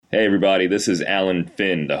Hey everybody, this is Alan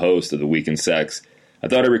Finn, the host of The Week in Sex. I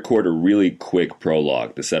thought I'd record a really quick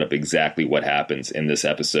prologue to set up exactly what happens in this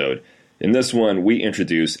episode. In this one, we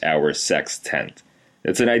introduce our sex tent.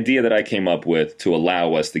 It's an idea that I came up with to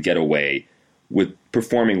allow us to get away with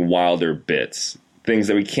performing wilder bits, things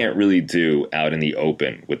that we can't really do out in the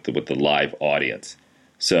open with the live audience.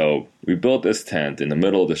 So we built this tent in the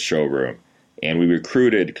middle of the showroom, and we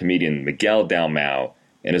recruited comedian Miguel Dalmau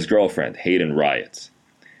and his girlfriend, Hayden Riot.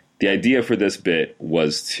 The idea for this bit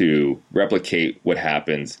was to replicate what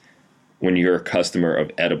happens when you're a customer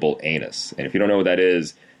of Edible Anus. And if you don't know what that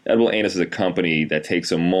is, Edible Anus is a company that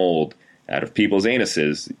takes a mold out of people's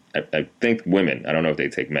anuses. I think women. I don't know if they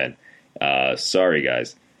take men. Sorry,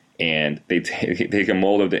 guys. And they take a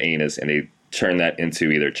mold of the anus and they turn that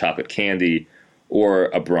into either chocolate candy or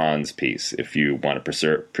a bronze piece if you want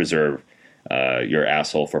to preserve your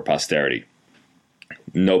asshole for posterity.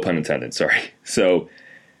 No pun intended, sorry. So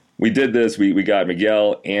we did this. We got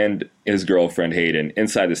Miguel and his girlfriend Hayden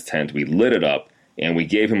inside this tent. We lit it up, and we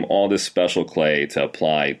gave him all this special clay to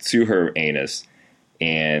apply to her anus.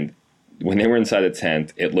 And when they were inside the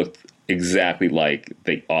tent, it looked exactly like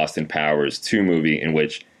the Austin Powers 2 movie in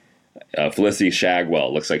which Felicity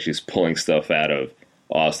Shagwell looks like she's pulling stuff out of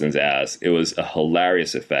Austin's ass. It was a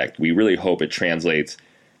hilarious effect. We really hope it translates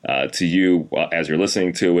to you as you're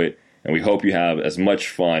listening to it, and we hope you have as much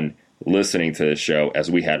fun listening to the show as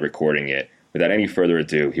we had recording it. Without any further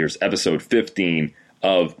ado, here's episode 15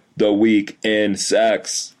 of The Week in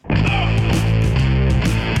Sex.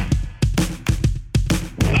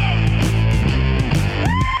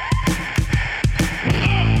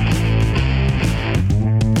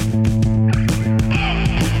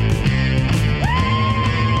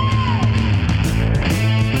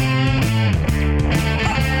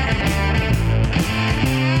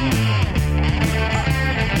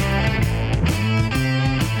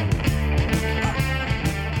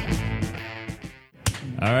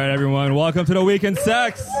 Welcome to The Week in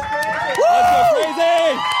Sex. Woo! Let's go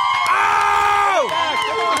crazy! Oh!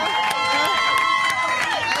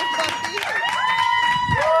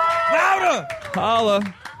 Louder!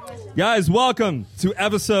 Holla. Guys, welcome to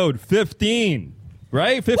episode 15.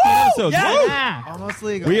 Right? 15 episodes. Yeah. Almost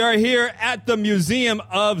legal. We are here at the Museum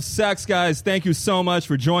of Sex, guys. Thank you so much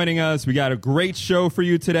for joining us. We got a great show for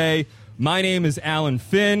you today. My name is Alan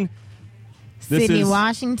Finn. Sydney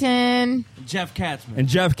Washington. Jeff Katzman. And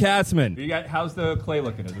Jeff Katzman. How's the clay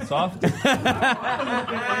looking? Is it soft? Ain't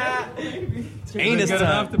it good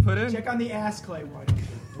enough to put in? Check on the ass clay one.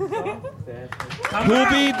 Who'll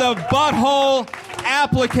be the butthole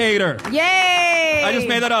applicator? Yay! I just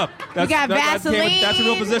made that up. You got Vaseline. That's a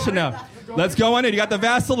real position now. Let's go on in. You got the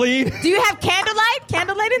Vaseline. Do you have candlelight?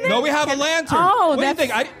 Candlelight in there? No, we have a lantern. Oh, what do you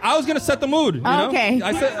think? I was going to set the mood. You know? Okay.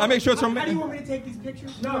 I make sure it's from... How do you want me to take these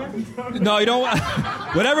pictures? No, you don't want...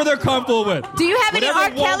 Whatever they're comfortable with. Do you have any R.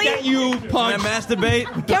 Kelly? Get you punched. Can I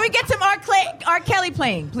masturbate? Can we get some R. Kelly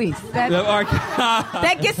playing, please?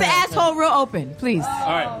 That gets the asshole real open, please. All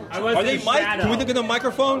right. Are they mic? Can we get a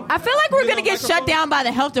microphone? I feel like we're going to get shut down by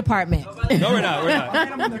the health department. No, we're not.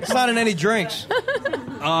 It's not in any drinks.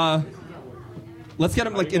 Let's get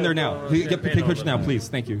him in there now. Take pictures now, please.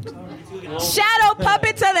 Thank you. Shadow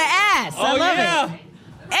puppet to the ass. I love it.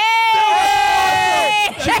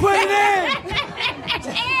 Hey! She put it in.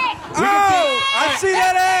 I see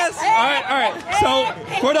that ass. All right. So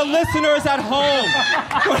for the listeners at home,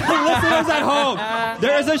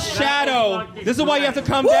 there is a shadow. This is why you have to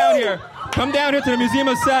come down here. Come down here to the Museum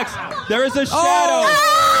of Sex. There is a shadow.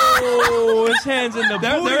 Oh, his hand's in the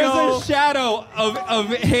booty. There is a shadow of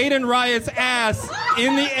Hayden Riot's ass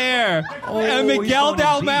in the air, and Miguel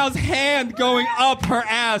Dalmau's hand going up her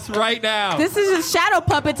ass right now. This is a shadow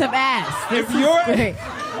puppets of ass. This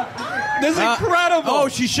is incredible. Oh,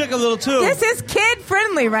 she shook a little too. This is kid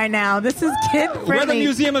friendly right now. This is kid friendly. We're at the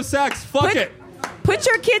Museum of Sex. Fuck it. Put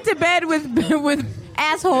your kid to bed with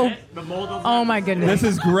asshole. Oh my goodness.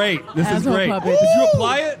 This is great. This is great. Puppet. Did you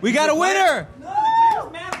apply it? We got a winner.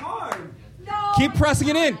 Keep pressing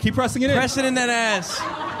it in. Keep pressing it in. Press it in that ass.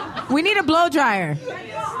 We need a blow dryer.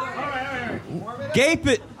 Gape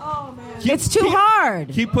it. It's too hard.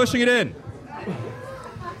 Keep pushing it in.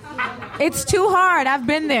 It's too hard. I've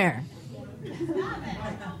been there.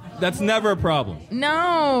 That's never a problem.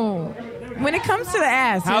 No. When it comes to the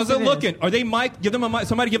ass. How's it looking? Are they mic? Give them a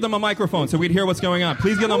somebody give them a microphone so we'd hear what's going on.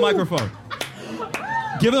 Please give them a microphone.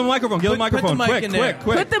 Give them a microphone. Give them a microphone. Quick.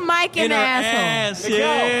 Put the mic in the asshole.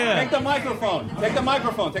 Yeah. Take the microphone. Take the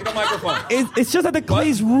microphone. It's just that the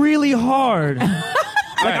clay's really hard.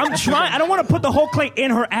 right. I'm trying. I don't want to put the whole clay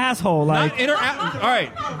in her asshole. Like, Not in her. All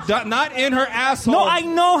right. Not in her asshole. no, I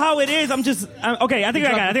know how it is. Okay. I think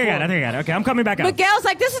I got it. Okay, I'm coming back out. Miguel's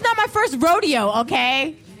like, this is not my first rodeo,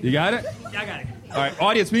 okay? You got it? Yeah, I got it. All right,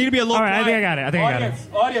 audience, we need to be a little All right, quiet. I think I got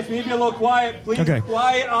it. Audience, we need to be a little quiet. Please, Okay.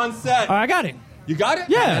 quiet on set. All right, I got it. You got it?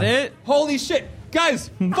 Yeah. Got it? Holy shit. Guys,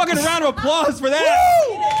 fucking round of applause for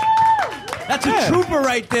that. That's a trooper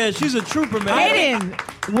right there. She's a trooper, man. Hayden,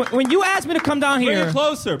 When you asked me to come down Bring here, it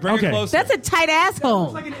closer. Bring Okay. it closer. that's a tight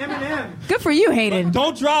asshole. Like an M&M. Good for you, Hayden.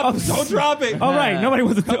 Don't drop it. Don't drop it. all right, nobody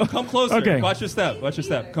wants to Come closer. Okay. Watch your step.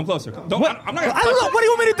 Come closer. Don't, What? I'm not gonna I don't know. What do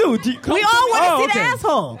you want me to do? We all want to see okay. the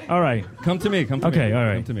asshole. All right. Come to me. Come to me. Okay. All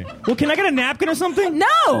right. Come to me. Well, can I get a napkin or something?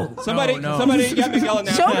 No. Somebody get Miguel a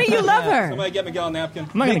napkin. Show me you love her. Somebody get Miguel a napkin.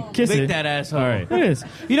 I'm not gonna kiss Lick it. that asshole. All right. It is.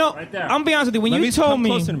 You know, I'm gonna be honest with you. When you told come me,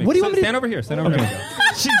 closer to me. what do you want me to Stand over here. Stand over here.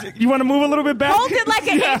 You want to move a little bit back? Hold it like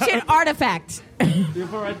an ancient artifact.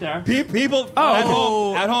 right there. People at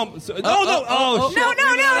home. So, No.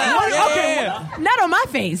 Okay. Not on my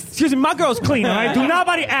face. Excuse me, my girl's clean. All right. Do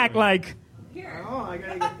nobody act like.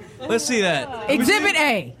 Let's see that. Exhibit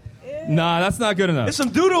A. Nah, that's not good enough. There's some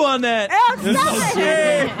doodle on that. Oh, stop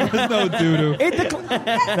it. There's no doo-doo.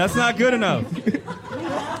 That's not good enough.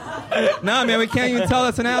 Nah, man, we can't even tell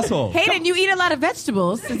that's an asshole. Hayden, you eat a lot of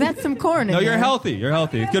vegetables. Is that some corn in No, there? you're healthy. You're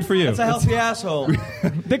healthy. Good for you. It's a healthy asshole.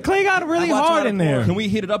 The clay got really I watch hard out in for there. Can we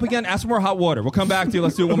heat it up again? Ask for more hot water. We'll come back to you.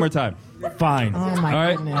 Let's do it one more time. Fine. Oh, my All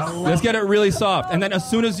right, goodness. let's get it really soft, and then as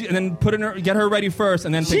soon as and then get her ready first,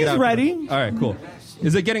 and then take She's it out. ready. All right, cool.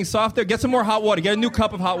 Is it getting softer? Get some more hot water. Get a new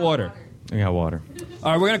cup of hot water. I got water.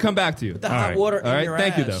 All right, we're gonna come back to you. The All hot right. water All right, in your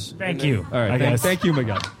thank you ass. though. Thank you. All right, I guess. thank you,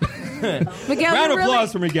 Miguel. Miguel, Round of you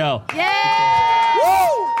applause for Miguel. Yay!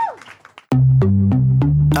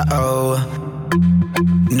 Uh-oh.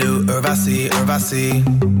 New Urvasi.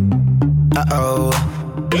 Uh-oh.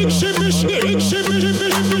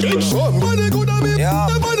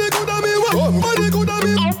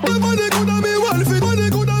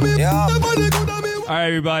 All right,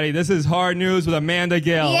 everybody, this is Hard News with Amanda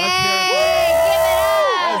Gail. Yay!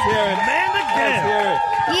 Let's hear it. Amanda Let's hear it.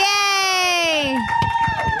 Yay!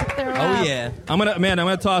 Oh, yeah. I'm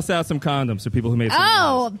gonna toss out some condoms for people who made some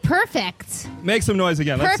Oh, perfect. noise. Make some noise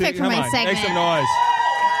again. Let's Perfect see. for Come my on. segment. Make some noise.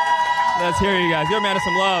 Let's hear you guys. Give Amanda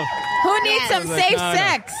some love. Who needs some There's a safe condom.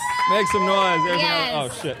 sex? Make some noise. There's Yes. another-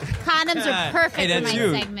 oh, shit. Condoms are perfect Hey, for that's my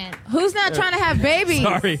you. segment. Who's not trying to have babies?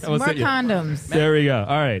 Sorry, I almost More hit you. condoms. There we go.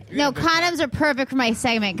 All right. No, condoms are perfect for my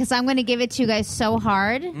segment because I'm going to give it to you guys so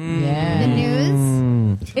hard. Yeah. The news.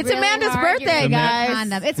 It's Really Amanda's hard, birthday, you're gonna guys. get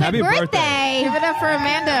condom. It's Happy my birthday. birthday. Give it up for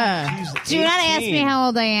Amanda. Do not ask me how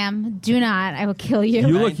old I am. Do not. I will kill you.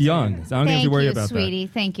 You look young. So I don't think you have to worry about sweetie.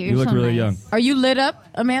 that. Thank you. You You're look so really nice. young. Are you lit up,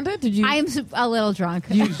 Amanda? Did you? I am a little drunk.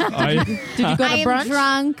 Did you go I to am brunch?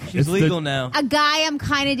 drunk. She's legal now. A guy I'm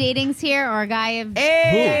kind of dating's here, or a guy of.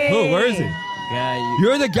 Hey. Who? Where is he? Yeah,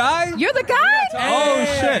 You're the guy? You're the guy? Oh,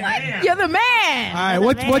 shit. You're the man. All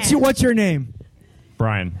right, what's your name?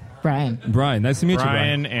 Brian. Brian. Brian. Nice to meet you,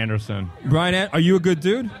 Brian. Anderson. Brian, are you a good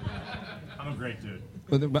dude? I'm a great dude.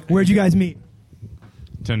 Where'd you guys meet?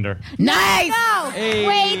 Tinder. Nice. No.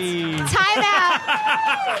 Wait. Time out.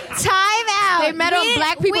 Time out. They met on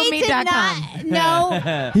blackpeoplemeet.com.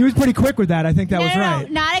 No. He was pretty quick with that. I think that No, was no,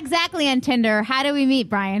 right. no, not exactly on Tinder. How do we meet,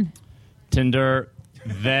 Brian? Tinder,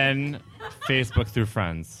 then Facebook through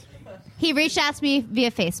friends. He reached out to me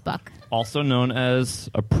via Facebook. Also known as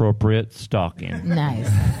appropriate stalking. Nice.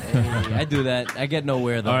 I do that. I get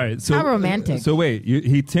nowhere, though. All right. So, How romantic. So wait,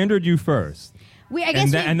 he Tindered you first. I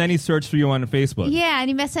guess and then he searched for you on Facebook. yeah, and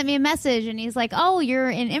he sent me a message, and he's like, "Oh, you're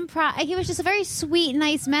in improv." He was just a very sweet,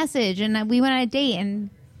 nice message, and we went on a date, and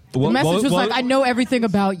The message was like, I know everything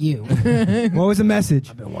about you. What was the message?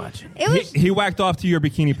 it was. He whacked off to your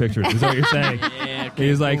bikini pictures, is what you're saying.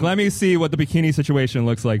 He's like, let me see what the bikini situation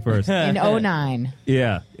looks like first. In 09.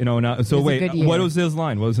 Yeah, now. So It was a wait, good year. what was his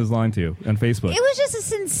line? What was his line to you on Facebook? It was just a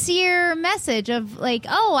sincere message of like,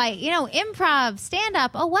 oh, improv, stand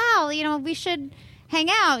up. Oh, wow, we should hang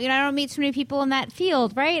out. I don't meet too many people in that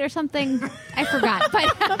field, right? Or something. I forgot,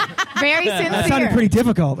 but very sincere. That sounded pretty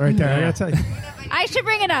difficult right there. I gotta tell you. I should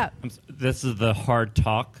bring it up. This is the hard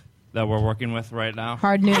talk that we're working with right now.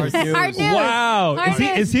 Hard news. Hard news. Wow. Hard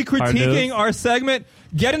news. Is he Hard critiquing news. our segment?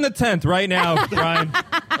 Get in the tent right now, Brian.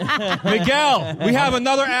 Miguel, we have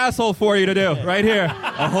another asshole for you to do right here.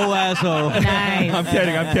 A whole asshole. Nice. I'm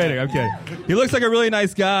kidding. He looks like a really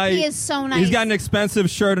nice guy. He is so nice. He's got an expensive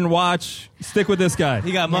shirt and watch. Stick with this guy.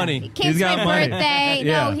 He got money. He came to my birthday.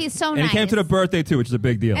 No, he's so nice. And he came to the birthday, too, which is a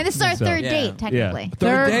big deal. And this is our third date, technically. Yeah.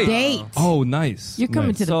 Third date. Oh, nice. You're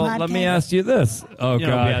coming to the So podcast. let me ask you this. Oh,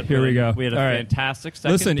 God. Here we go. We had a All right. fantastic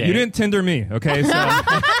second Listen, date. you didn't Tinder me, okay? So,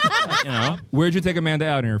 You know, where'd you take Amanda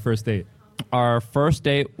out on your first date? our first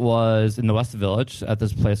date was in the West Village at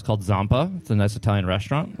this place called Zampa. It's a nice Italian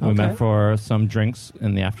restaurant. We met for some drinks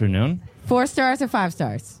in the afternoon. 4 stars or 5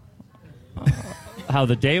 stars? How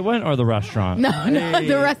the date went or the restaurant? No,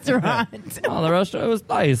 the restaurant. Oh, the restaurant, it was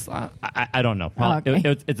nice. I don't know. Probably,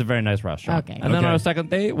 Okay. it's a very nice restaurant. Okay. And then on our second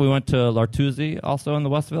date, we went to L'Artusi, also in the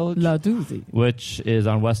West Village. L'Artusi. Which is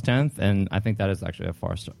on West 10th, and I think that is actually a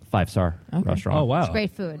 5-star restaurant. Oh, wow. It's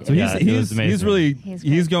great food. So Yeah, it was he's really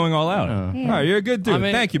He's going all out. Yeah. All right, you're a good dude. I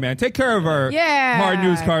mean- Thank you, man. Take care of our Yeah. hard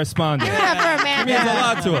news correspondent. Give it up for She Amanda. means a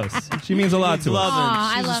lot to us. She means a lot to us.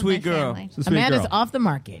 Aw, I She's a love sweet my girl. family. She's a sweet Amanda's girl. off the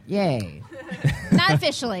market. Yay. Not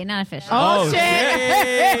officially. Not officially. Oh, shit.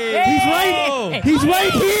 He's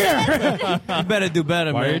right here. You better do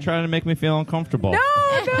better, Why man. are you trying to make me feel uncomfortable?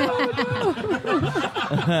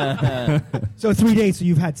 So 3 days. So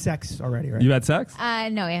you've had sex already, right? You had sex?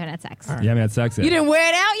 No, we haven't had sex. You haven't had sex yet. You didn't wear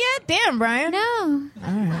it out yet? Damn, Brian. No.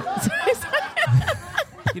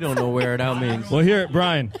 You don't know where it out means. Well, here,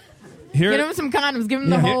 Brian. Here, Give him some condoms. Give him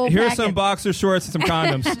the whole here's packet. some boxer shorts and some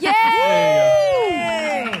condoms.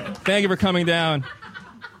 Yay! Thank you for coming down.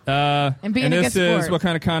 And being a this good is sport. what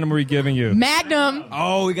kind of condom are we giving you? Magnum.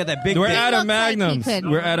 Oh, we got that big We're dick. out of looks like he magnums. could-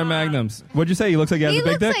 We're out of magnums. What'd you say? He looks like he has He a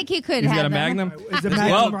big looks dick? like he could He's have got a them. magnum? Is the Magnum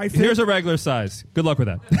Well, right fit? here's a regular size. Good luck with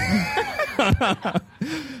that.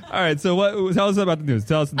 All right, so tell us about the news.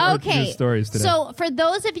 Tell us the Okay. news stories today. So, for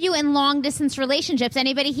those of you in long distance relationships,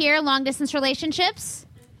 anybody here long distance relationships?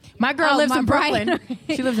 My girl Oh, lives my in Brooklyn. Brian.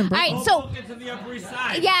 She lives in Brooklyn. All right,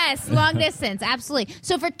 so yes, long distance, absolutely.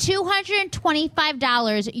 So for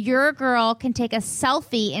 $225, your girl can take a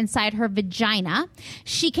selfie inside her vagina.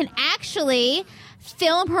 She can actually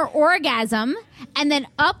film her orgasm and then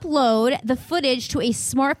upload the footage to a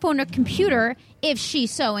smartphone or computer if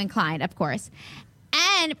she's so inclined, of course.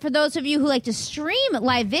 And for those of you who like to stream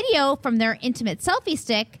live video from their intimate selfie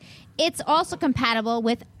stick, it's also compatible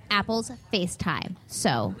with Apple's FaceTime.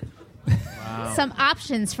 So, some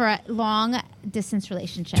options for a long-distance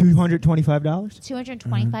relationship. $225.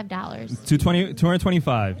 $225.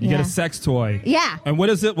 $225. You get Yeah. a sex toy. Yeah. And what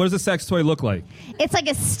does a sex toy look like? It's like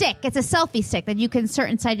a stick. It's a selfie stick that you can insert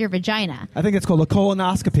inside your vagina. I think it's called a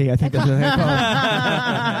colonoscopy. I think that's what they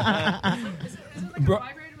call it.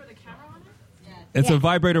 It's Yeah. a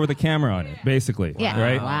vibrator with a camera on it, basically. Yeah.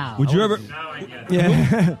 Right? Wow. Would you ever...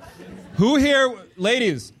 Yeah. Who here,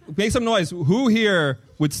 ladies, make some noise. Who here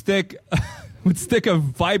would stick a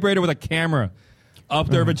vibrator with a camera up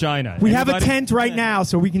their vagina? We have a Anybody? tent right now,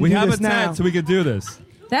 so we can We do have this a now. tent, so we could do this.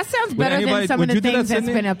 That sounds better anybody- than some would of you the do that, things that's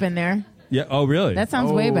Sydney? been up in there. Yeah. Oh, really? That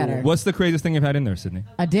sounds way better. What's the craziest thing you've had in there, Sydney?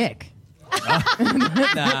 A dick.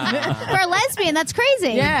 For a lesbian, that's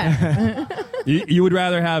crazy. Yeah. You would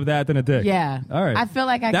rather have that than a dick. Yeah. All right. I feel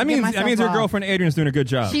like I that can means get that means myself your off. girlfriend Adrian's doing a good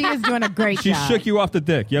job. She is doing a great She job. shook you off the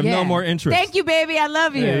dick. You have no Yeah. more interest. Thank you, baby. I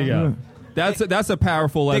love you. There you go. That's a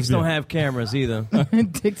powerful Dicks lesbian. don't have cameras either.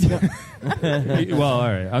 Dicks don't- Well, all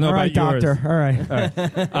right. I don't know All right, about yours. doctor. All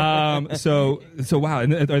right. So wow.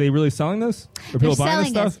 And are they really selling this? Are people They're buying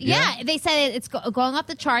this selling stuff? this. Yeah, they said it's going off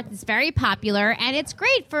the charts. It's very popular, and it's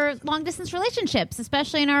great for long distance relationships,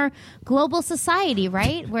 especially in our global society,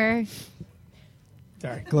 right? Where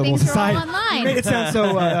Sorry. Global things are society. all online. You made it sound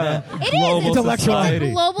so it is. global intellectual. It's society.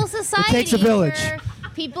 a global society. takes a village. Where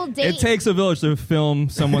people date. It takes a village to film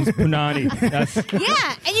someone's punani. That's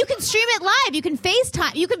Yeah, and you can stream it live. You can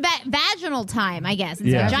FaceTime. You can vaginal time, I guess. It's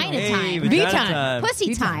Yeah. vagina Hey, time. vagina V-time. time.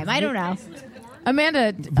 Pussy time. I don't know.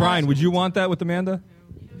 Amanda. Brian. Would you want that with Amanda?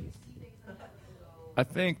 I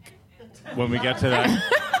think when we get to that,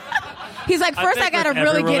 He's like, first I think got to with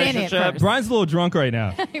really every get in it. relationship- First. Brian's a little drunk right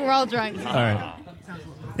now. We're all drunk. All right.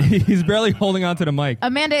 He's barely holding on to the mic.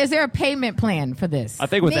 Amanda, is there a payment plan for this? I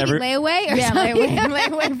think with Maybe every layaway or Yeah, something.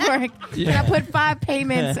 layaway for it. Can I put 5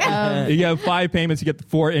 payments of... You get 5 payments, you get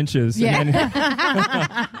 4 inches. Yeah. And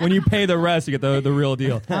then when you pay the rest, you get the real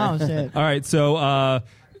deal. Oh, shit. All right. So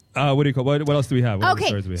what do you call? What else do we have? What other Okay,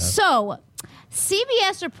 stories do we have? so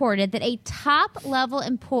CBS reported that a top-level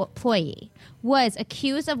employee was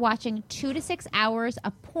accused of watching 2 to 6 hours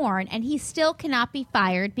of porn, and he still cannot be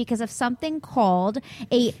fired because of something called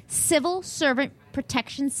a civil servant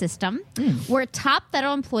protection system where top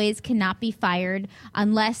federal employees cannot be fired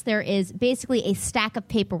unless there is basically a stack of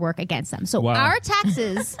paperwork against them. So our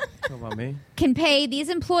taxes can pay these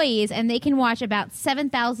employees, and they can watch about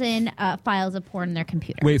 7,000 files of porn in their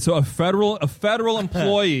computer. Wait, so a federal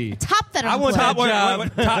employee, top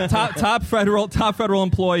federal top federal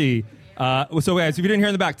employee. So guys, if you didn't hear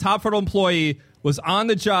in the back, top federal employee was on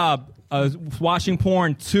the job watching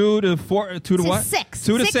porn 2 to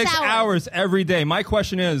 6 hours every day. My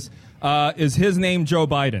question is his name Joe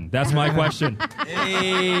Biden? That's my question.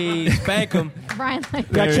 Hey, spank him. Brian, You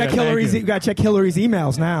gotta check Hillary's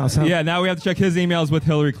emails now. So. Yeah, now we have to check his emails with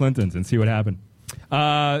Hillary Clinton's and see what happened.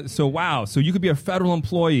 So you could be a federal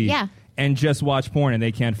employee and just watch porn and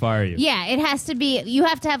they can't fire you. Yeah, it has to be, you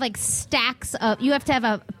have to have like stacks of, you have to have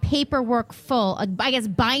a paperwork full, I guess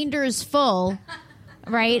binders full,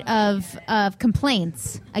 right, of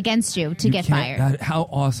complaints against you to get fired. How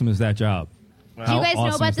awesome is that job? Do you guys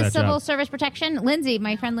know about the civil service protection? Lindsay,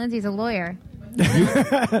 my friend Lindsay's a lawyer.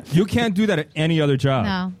 You can't do that at any other job.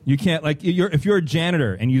 No. You can't, like, if you're a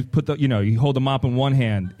janitor and you put you hold the mop in one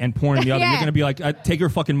hand and porn in the other, you're going to be like, take your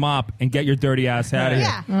fucking mop and get your dirty ass out of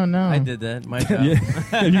here. Oh, no. I did that. My job.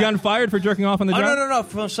 Have you gotten fired for jerking off on the job? No,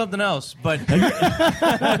 from something else. But they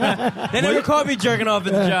never caught me jerking off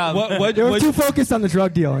at the job. They were too focused on the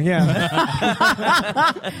drug dealing,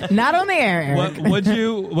 Not on the air, Eric. Would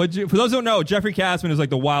you, for those who don't know, Jeffrey Katzman is like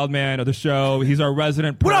the wild man of the show. He's our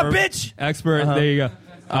resident what up, bitch? Expert. There you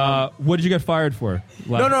go. What did you get fired for?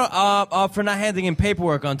 No, for not handing in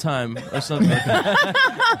paperwork on time or something like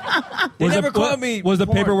that. They never caught me. Was the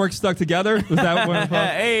porn. paperwork stuck together? Was that what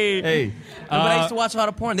Hey. No, but I used to watch a lot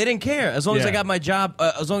of porn. They didn't care. As long as I got my job,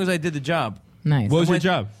 as long as I did the job. Nice. What was your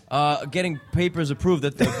job? Getting papers approved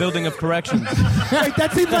at the Building of Corrections. Wait,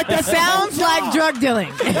 that seems like that sounds like drug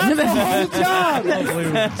dealing. That's the whole job.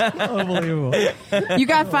 Unbelievable. You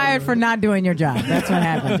got fired for not doing your job. That's what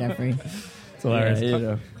happened, Jeffrey. It's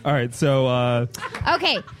hilarious. All right, so...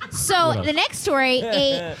 Okay, so the next story,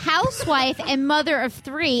 a housewife and mother of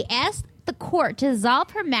 3 asked the court to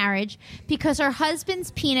dissolve her marriage because her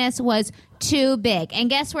husband's penis was too big. And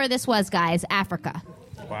guess where this was, guys? Africa.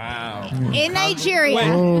 Wow. In Nigeria.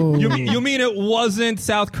 Wait, you mean it wasn't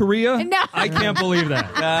South Korea? No. I can't believe that.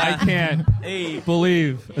 I can't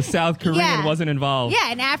believe a South Korean wasn't involved.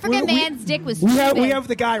 Yeah, an African man's dick was too big. We have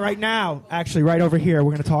the guy right now, actually, right over here.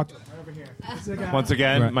 We're going to talk to him. Right over here. Once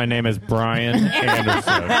again, my name is Brian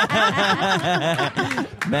Anderson.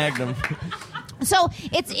 Magnum. So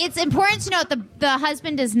it's important to note the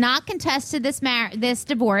husband does not contest to this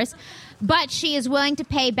divorce, but she is willing to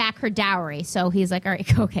pay back her dowry. So he's like, all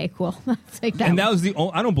right, okay, cool. Like that. And that was the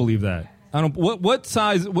only, I don't believe that. I don't. What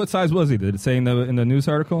size was he? Did it say in the news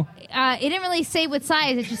article? It didn't really say what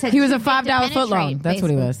size. It just said he was a $5 footlong. That's what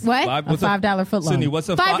he was. What? A $5 footlong. Sydney, what's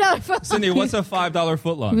a $5 footlong? Sydney, what's a $5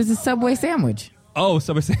 footlong? He was a Subway sandwich. Oh,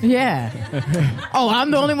 Subway sandwich. Yeah. Oh, I'm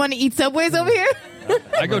the only one to eat Subways over here?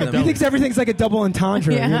 I go to He thinks everything's like a double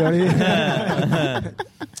entendre. Yeah. You know?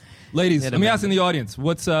 Ladies, let me ask in the audience.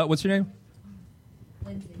 What's your name?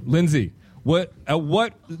 Lindsay. At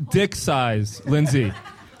what dick size, Lindsay,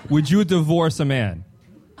 would you divorce a man?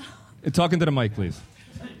 Talking to the mic, please.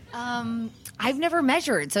 I've never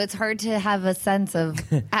measured, so it's hard to have a sense of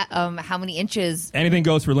how many inches. Anything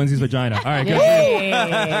goes for Lindsay's vagina. All right, good.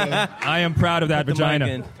 I am proud of that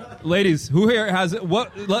vagina. Ladies, who here has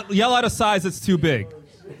yell out a size that's too big.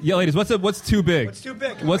 Yeah, ladies, what's too big? What's too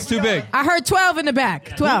big? What's too big? I heard 12 in the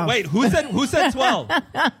back. 12. Wait, who said 12?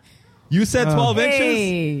 You said 12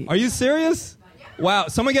 inches? Are you serious? Wow,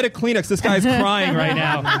 someone get a Kleenex. This guy's crying right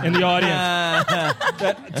now in the audience.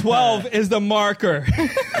 That 12 is the marker.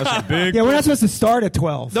 That's big. Yeah, we're not supposed to start at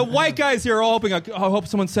 12. The white guys here are all hoping, I hope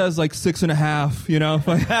someone says like 6.5, you know?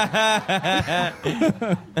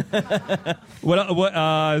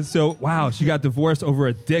 So, wow, she got divorced over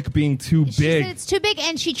a dick being too big. She said it's too big,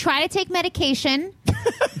 and she tried to take medication.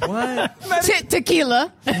 What?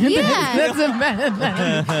 Tequila. Yeah.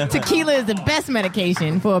 Tequila is the best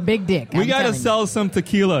medication for a big dick. We got to sell some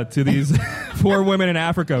tequila to these poor women in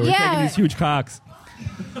Africa who are taking these huge cocks.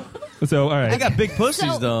 So, all right. They got big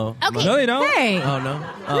pussies, though. Okay. No, they don't. Hey. Oh, no?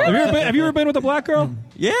 Have you ever been with a black girl?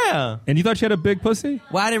 Yeah. And you thought she had a big pussy?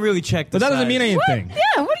 Well, I didn't really check the But that doesn't size. mean anything. What?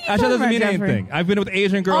 Yeah, what are you That talking doesn't about, mean Jeffrey? anything. I've been with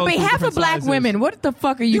Asian girls. On behalf of different black sizes. women, what the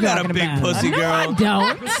fuck are you got talking a big about? pussy, No, girl. I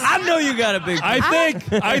don't. I know you got a big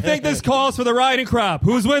pussy. I think this calls for the riding crop.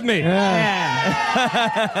 Who's with me? Yeah.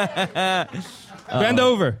 Bend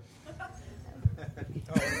over.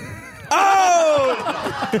 Oh!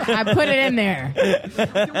 I put it in there. Do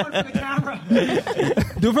one for the camera.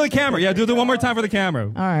 Do it for the camera. Yeah, do it one more time for the camera.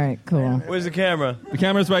 All right, cool. Where's the camera? The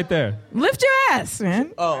camera's right there. Lift your ass,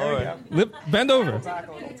 man. Oh, all right. Bend over.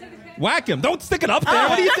 Whack him. Don't stick it up there.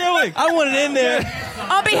 What are you doing? I want it in there.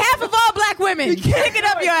 On behalf of all black women, stick it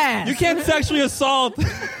up your ass. You can't sexually assault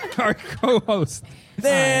our co-host.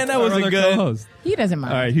 Man, that wasn't good. Co-host. He doesn't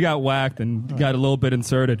mind. All right, he got whacked and got a little bit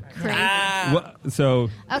inserted. So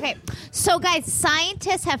Okay, so guys,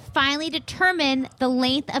 scientists have finally determined the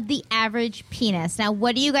length of the average penis. Now,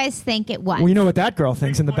 what do you guys think it was? Well, you know what that girl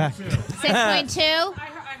thinks in the back. 6.2? I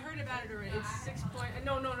heard about it already. It's 6 point.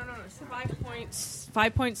 No. It's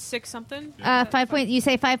 5.6 something. 5 point. You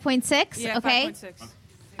say 5.6? Yeah, okay. 5.6. All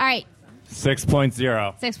right. 6.0.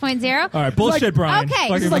 6.0. All right, bullshit, Brian. Okay.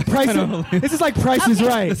 This is like Price is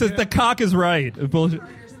Right. This is the cock is right. Bullshit.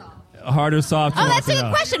 Hard or soft? Oh, that's a good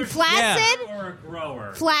question. Flaccid? Or a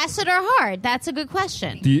grower. Flaccid or hard? That's a good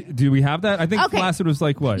question. Do we have that? I think Okay. flaccid was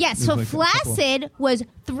like what? Yes, It so was like a couple. flaccid was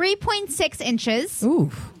 3.6 inches.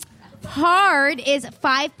 Oof. Hard is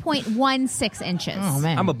 5.16 inches. Oh,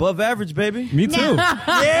 man. I'm above average, baby. Me too.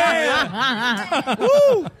 Yeah.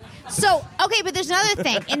 Woo! So, okay, but there's another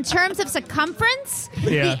thing. In terms of circumference,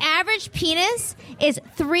 Yeah. the average penis is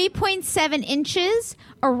 3.7 inches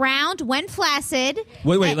around when flaccid.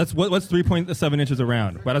 Wait. What's 3.7 inches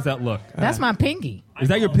around? How does that look? That's my pinky. Is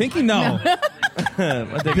that your pinky? No.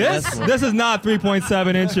 This is not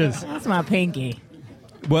 3.7 inches. That's my pinky.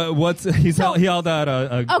 He held out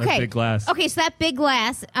a big glass. Okay, so that big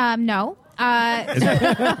glass, no.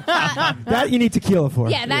 That you need tequila for.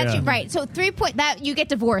 Yeah, that's right. So that you get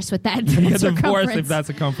divorced with that. You get circumference. divorced if that's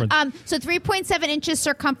circumference. So 3.7 inches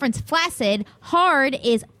circumference flaccid. Hard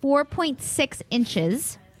is 4.6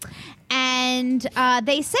 inches. And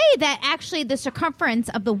they say that actually the circumference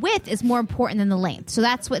of the width is more important than the length. So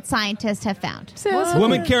that's what scientists have found.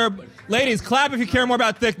 Women care. Ladies, clap if you care more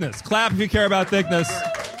about thickness. Clap if you care about thickness.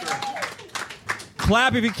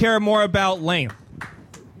 Clap if you care more about length.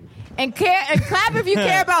 And clap if you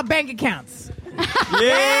care about bank accounts.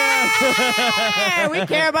 Yeah, we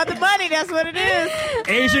care about the money. That's what it is.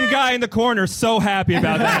 Asian guy in the corner, so happy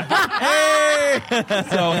about that. Hey,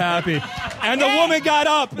 so happy. And the woman got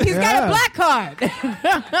up. He's got a black card.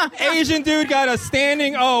 Asian dude got a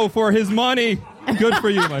standing O for his money. Good for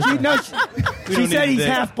you, my friend. She said he's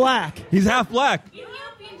half black. He's half black.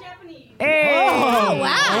 Hey. Oh,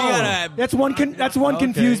 wow. That's one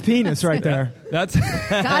confused penis right there. That's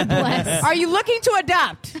God bless. Are you looking to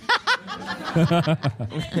adopt?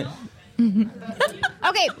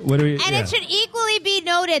 Okay, yeah. it should equally be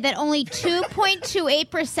noted that only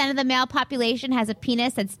 2.28% of the male population has a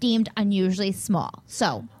penis that's deemed unusually small.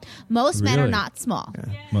 So, most men are Really? not small.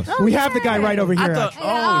 We have the guy right over here.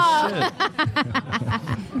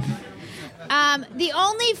 The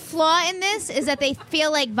only flaw in this is that they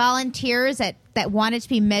feel like volunteers that wanted to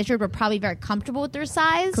be measured were probably very comfortable with their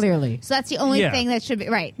size. Clearly. So that's the only thing that should be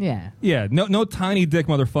right. Yeah. Yeah, no tiny dick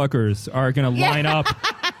motherfuckers are going to line up.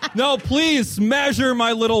 No, please measure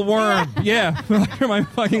my little worm. Yeah, measure my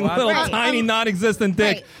fucking little tiny non-existent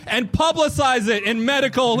dick and publicize it in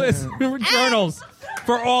medical journals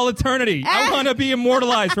for all eternity. I want to be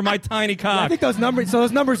immortalized for my tiny cock. I think those numbers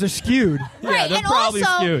are skewed. Right, they're and probably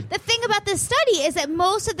also skewed. the thing about this study is that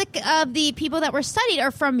most of the people that were studied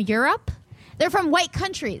are from Europe. They're from white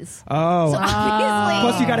countries. Oh. So obviously,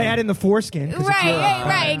 Plus, you got to add in the foreskin.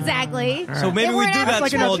 right, exactly. So maybe we do got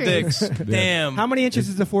small countries. dicks. Damn. How many inches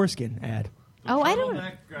is the foreskin add? Oh, I don't.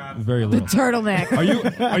 Very little. Turtleneck.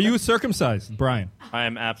 Are you circumcised, Brian? I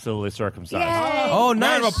am absolutely circumcised. Yay. Oh, Round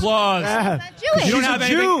nice. of applause. Jewish. You don't She's have a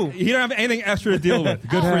anything. Jew. You don't have anything extra to deal with.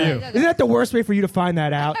 Good for you. Isn't that the worst way for you to find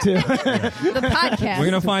that out, too? The podcast. We're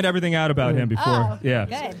gonna find everything out about him before. Oh, yeah.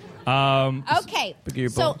 good. Okay, your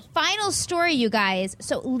so balls. final story, you guys.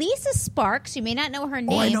 So Lisa Sparks, you may not know her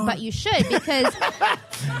name, but you should because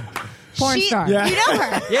Porn star. Yeah. You know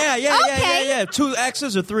her. Yeah. 2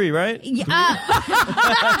 X's or 3, right?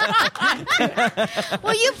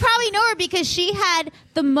 Well, you probably know her because she had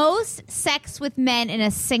the most sex with men in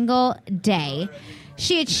a single day.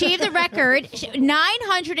 She achieved the record,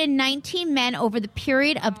 919 men over the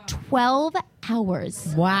period of 12 hours.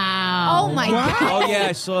 Wow. Oh, my God. Oh, yeah,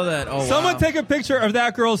 I saw that. Oh, Someone wow. take a picture of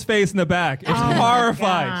that girl's face in the back. It's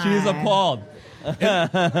horrified. She's appalled.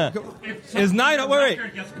 Is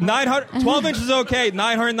 12 inches is okay.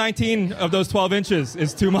 919 of those 12 inches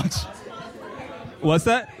is too much. What's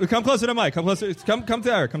that? Come closer to Mike. Come closer. Come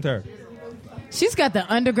to her. Come to her. She's got the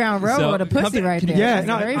Underground Railroad of pussy right there. Yeah, That's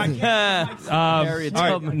no, crazy. Harriet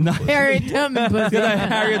Tubman. Harriet Tubman pussy. Get that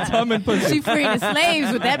Harriet Tubman pussy. She freed the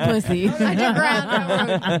slaves with that pussy. Underground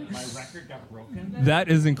Railroad. My record got broken. That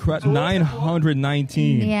is incredible.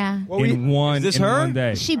 919. Yeah. In one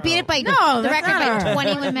day. She beat it by No, the that's record not by her.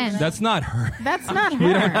 20 women. That's not her. That's not We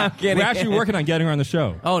don't her. have- we're actually working on getting her on the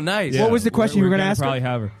show. Oh, nice. Yeah. What was the question you were going to gonna ask her? Probably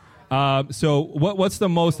have her. So what's the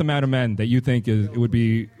most amount of men that you think would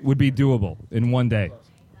be doable in one day?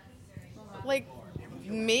 Like,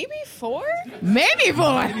 maybe 4? Maybe 4.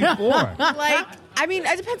 Like, I mean,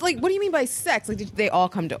 it depends. Like, what do you mean by sex? Like, did they all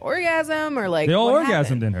come to orgasm or like? They all what orgasmed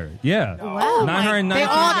happened? in her. Yeah. Wow. 919. They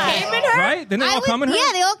all came in her? Right? Didn't they all come in her?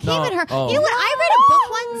 Yeah, they all came in her. Oh. You know what? I read a book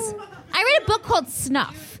once. I read a book called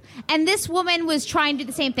Snuff. And this woman was trying to do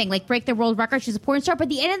the same thing, like break the world record. She's a porn star. But at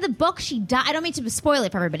the end of the book, she died. I don't mean to spoil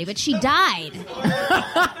it for everybody, but she died.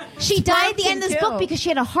 She died at the end of this book because she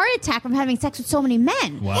had a heart attack from having sex with so many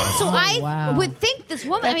men. Wow. So I would think this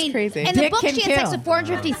woman, That's crazy. in the Dick book, can she had sex kill. with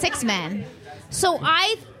 456 men. So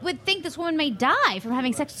I would think this woman may die from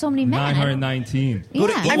having sex with so many men. 919. Yeah.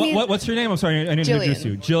 I mean- What's your name? I'm sorry, I didn't introduce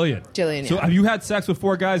you. Jillian. Jillian, So yeah. have you had sex with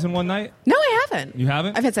 4 guys in one night? No, I haven't. You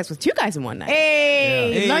haven't? I've had sex with 2 guys in one night.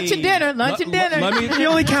 Hey, Yeah. lunch and dinner, lunch and dinner. Let me. She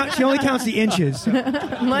only counts the inches. There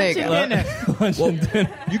lunch you and go. dinner.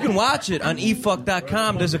 You can watch it on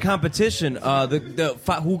efuck.com. There's a competition.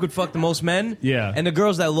 Who could fuck the most men? Yeah. And the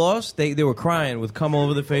girls that lost, they were crying with cum all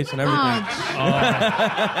over their face and everything.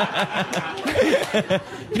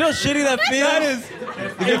 You know how shitty that feels? That is.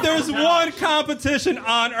 If there's one competition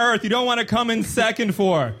on Earth you don't want to come in second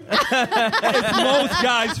for, it's most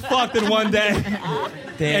guys fucked in one day.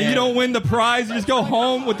 Damn. And you don't win the prize. You just go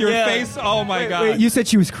home with your Yeah. face. Oh my god. Wait, you said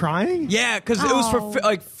she was crying? Yeah, because it was for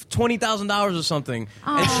like $20,000 or something,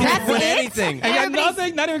 and she didn't win anything. And you got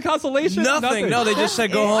nothing, not even consolation. Nothing. No, they just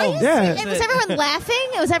said go home. Yeah. And was everyone laughing?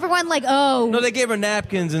 Was everyone like, oh? No, they gave her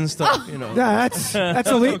napkins and stuff. You know. Yeah,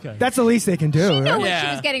 that's the least they can do. She knew right? what Yeah. she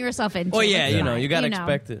was getting herself into. Oh yeah, It's you know, fine, you gotta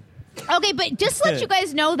expect it. Okay, but just to let you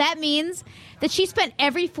guys know, that means that she spent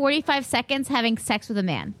every 45 seconds having sex with a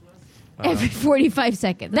man. Every 45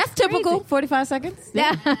 seconds. That's typical. 45 seconds.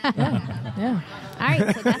 Yeah. Yeah. All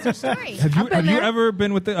right, so that's her story. Have you ever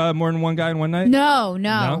been with more than one guy in one night? No.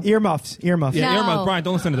 Earmuffs. Yeah, No. earmuffs. Brian,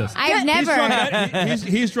 don't listen to this. I've never.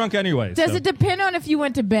 He's drunk anyway. Does so. it depend on if you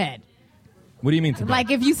went to bed? What do you mean?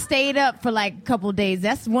 Like if you stayed up for like a couple days,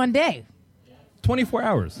 that's one day. 24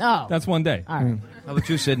 hours. Oh. That's one day. All right. How about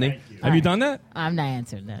you, Sydney? Have you done that? I'm not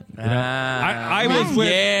answering that. I was with.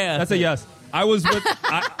 Yeah. That's a yes. I was with.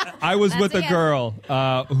 I was with a a yes. girl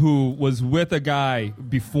who was with a guy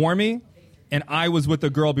before me, and I was with a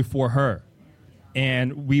girl before her,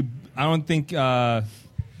 and we. I don't think that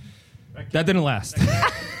didn't last. Well,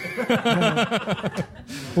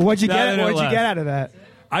 what'd you That get? didn't What'd you last. get out of that?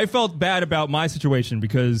 I felt bad about my situation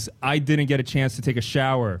because I didn't get a chance to take a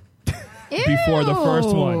shower before the first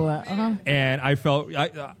one, Uh-huh. and I felt.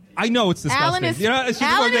 I know it's disgusting. Alan is, you know, it's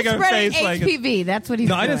just Alan like is making a spreading face like. HPV. That's what he's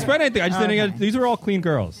No, doing. I didn't spread anything. I just didn't get. These are all clean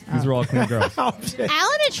girls. These are all clean girls. Oh, shit.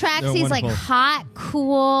 Alan attracts They're these like wonderful. hot,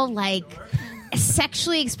 cool, like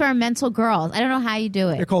sexually experimental girls. I don't know how you do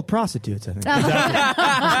They're it. called prostitutes, I think.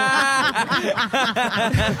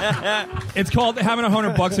 It's called having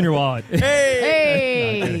 $100 in your wallet.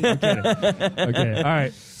 Hey. Okay, all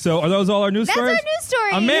right. So are those all our news That's stories? our news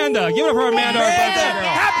story. Amanda, give it up for Amanda. Our birthday girl.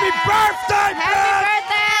 Happy birthday, Happy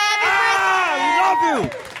birthday! we love you.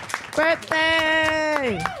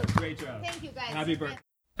 Birthday. Great job. Thank you guys. Happy birthday.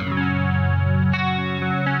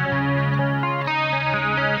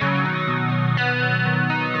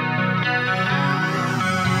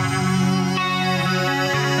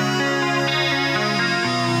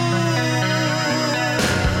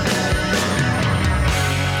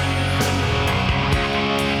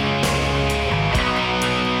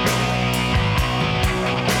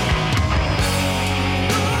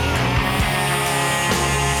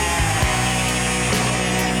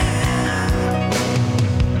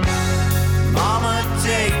 Mama,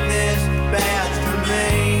 take this badge from me.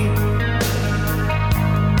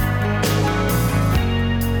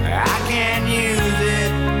 I can't use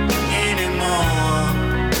it anymore.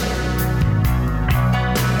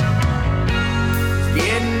 It's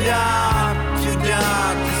getting dark, too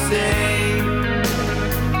dark to see.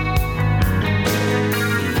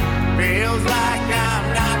 Feels like I'm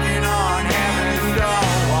knocking on heaven's door.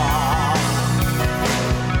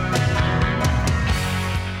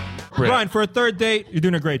 Brian, for a third date, you're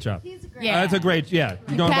doing a great job. Yeah. That's a great, yeah.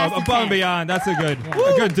 You're going Pass above the and 10. beyond. That's a good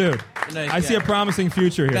dude. Nice I see a guy. promising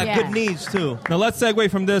future here. Got Yeah. good knees too. Now let's segue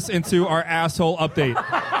from this into our asshole update.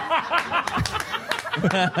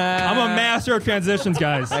 I'm a master of transitions,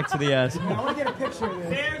 guys. Back to the ass. I want to get a picture of this.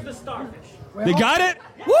 There's the starfish. You got it?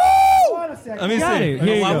 Hold on a second. Let me Got see. it.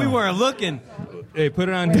 Here you While go. we weren't looking. Hey, put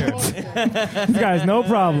it on here. This guy's no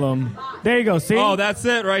problem. There you go. See? Oh, that's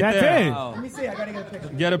it right That's there. it. Let me see. I gotta get a picture.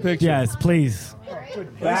 Get a picture. Yes, please.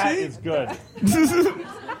 That is good.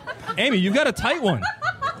 Amy, you got a tight one.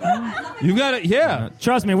 You got it. Yeah.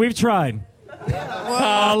 Trust me, we've tried.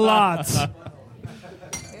 A lot.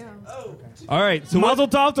 All right. So Mazel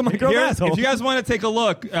tov to my girl asshole. if you guys want to take a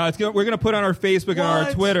look, we're going to put on our Facebook and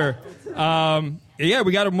our Twitter. Yeah,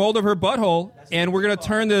 we got a mold of her butthole, and we're going to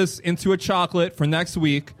turn this into a chocolate for next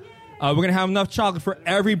week. We're going to have enough chocolate for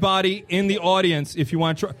everybody in the audience if you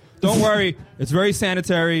want to try. Don't worry. It's very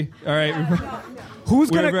sanitary. All right.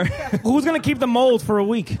 Who's gonna keep the mold for a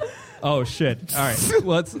week? Oh, shit. All right.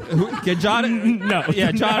 Well, let's get Jonathan. No.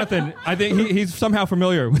 Yeah, Jonathan. I think he's somehow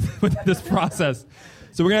familiar with this process.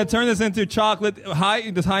 So we're going to turn this into chocolate. This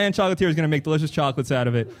high-end chocolatier is going to make delicious chocolates out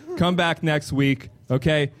of it. Come back next week,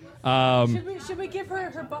 okay? Should we give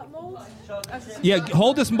her butt mold? Yeah,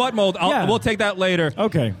 hold this butt mold. We'll take that later.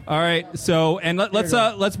 Okay. All right. So, and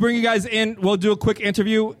let's bring you guys in. We'll do a quick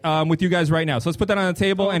interview with you guys right now. So let's put that on the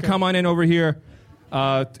table and come on in over here.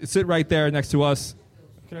 Sit right there next to us.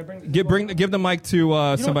 Can I bring? Give the mic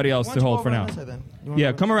to somebody else to hold for now.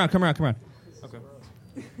 Yeah, come around. Okay.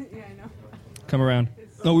 Yeah, I know. Come around.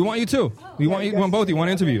 No, we want you too. We want both. We want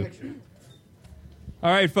to interview you.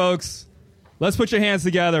 All right, folks. Let's put your hands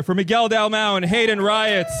together for Miguel Dalmau and Hayden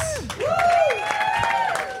Riots.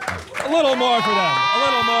 A little more for them. A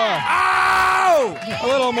little more. Ow! A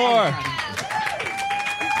little more.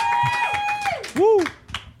 Woo!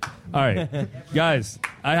 All right, guys,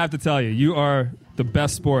 I have to tell you, you are the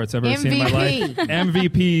best sports I've ever seen in my life.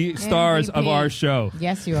 MVP stars of our show.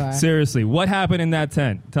 Yes, you are. Seriously, what happened in that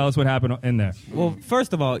tent? Tell us what happened in there. Well,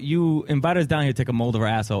 first of all, you invited us down here to take a mold of our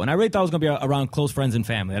asshole, and I really thought it was going to be around close friends and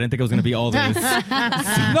family. I didn't think it was going to be all this.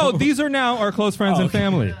 No, these are now our close friends and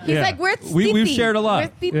family. He's like, where's we've shared a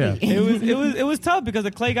lot. Yeah. It was tough because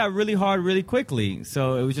the clay got really hard really quickly,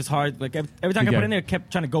 so it was just hard. Like every time I put it in there, it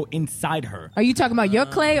kept trying to go inside her. Are you talking about your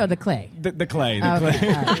clay or the clay? The clay.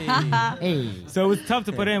 Hey. So it was tough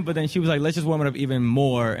to put in, but then she was like, let's just warm it up even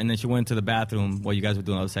more. And then she went to the bathroom while you guys were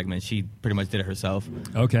doing other segments. She pretty much did it herself.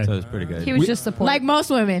 Okay. So it was pretty good. He was just supportive. Like most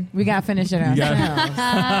women, we got to finish it ourselves.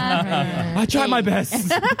 I tried my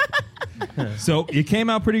best. So it came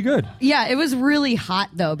out pretty good. Yeah, it was really hot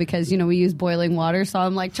though because we use boiling water, so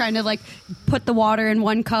I'm like trying to put the water in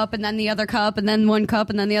one cup and then the other cup and then one cup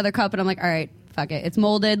and then the other cup, and I'm like, all right, fuck it, it's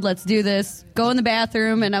molded, let's do this. Go in the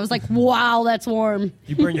bathroom, and I was like, wow, that's warm.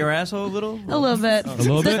 You burned your asshole a little? A little bit. A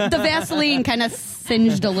little bit? The Vaseline kind of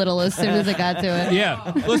singed a little as soon as it got to it.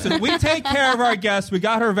 Yeah. Listen, we take care of our guests. We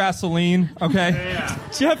got her Vaseline, okay? Yeah.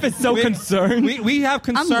 Jeff is so concerned. We have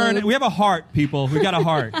concern. We have a heart, people. We got a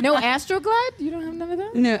heart. No Astroglide? You don't have none of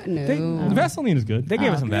that? No. The Vaseline is good. They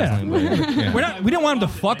gave us some Vaseline. Yeah. But, we didn't want him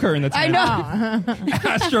to fuck her in the tent. I know.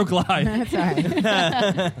 Astroglide. That's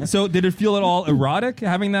all right. So did it feel at all erotic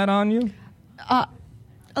having that on you?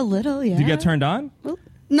 A little, yeah. Did you get turned on?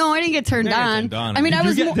 No, I didn't get turned on. I mean,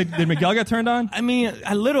 Did Miguel get turned on? I mean,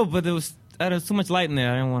 a little, but there was too much light in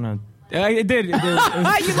there. I didn't want to. It did. You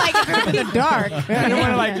like it in the dark. I didn't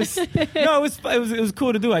want to No, it was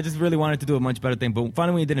cool to do. I just really wanted to do a much better thing. But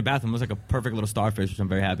finally, when you did it in the bathroom, it was like a perfect little starfish, which I'm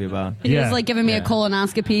very happy about. He was like giving me a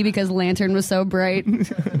colonoscopy because the lantern was so bright.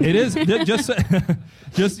 It is just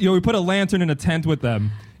we put a lantern in a tent with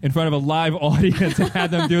them in front of a live audience and had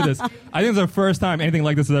them do this. I think it's the first time anything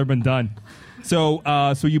like this has ever been done. So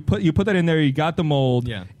you put that in there. You got the mold,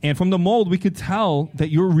 and from the mold we could tell that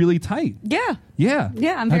you're really tight. Yeah,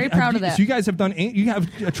 I'm very proud of that. So you guys have done. You have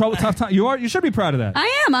a tough time. You should be proud of that.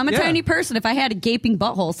 I am. I'm a tiny person. If I had a gaping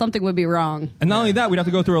butthole, something would be wrong. And not only that, we'd have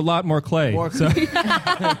to go through a lot more clay. So we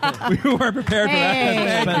weren't prepared for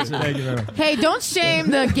that. Thank you very much. Hey, don't shame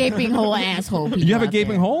the gaping hole asshole people. You have a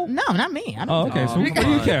gaping hole? No, not me. I don't Oh, okay. So what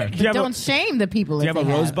do you care? Don't shame the people. Do you have a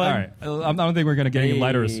rosebud? All right. I don't think we're going to get any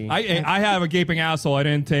letters. I have a gaping asshole. I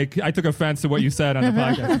took offense to what you said on the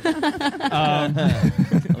podcast.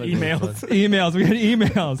 Emails. We had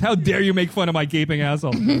emails. How dare you make fun of my gaping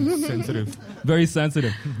asshole? Sensitive. Very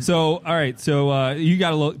sensitive. So, all right. So you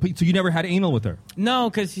got a little. So you never had anal with her? No,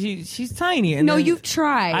 because she's tiny. And no, you've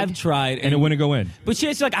tried. I've tried, and it wouldn't go in. But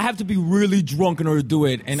she's like, I have to be really drunk in order to do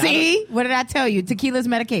it. And see, what did I tell you? Tequila's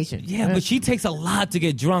medication. Yeah, but she takes a lot to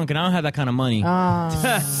get drunk, and I don't have that kind of money. So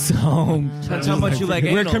that's how much you like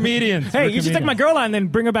anal. We're comedians. Hey, you should take my girl out and then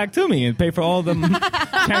bring her back to me and pay for all the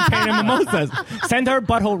champagne and mimosas. Send her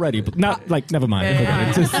butthole ready. Not never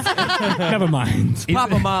mind. Just, never mind.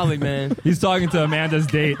 Papa Molly, man. He's talking talking to Amanda's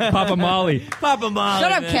date, Papa Molly. Papa Molly.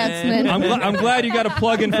 Shut up, Katzman. I'm glad you got a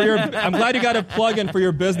plug in for your. I'm glad you got a plug in for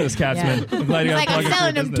your business, Katzman. Yeah. I'm glad you got Like a plug I'm in for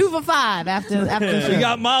selling your them business. 2 for $5 after the show. You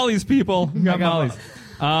got Molly's, people. You got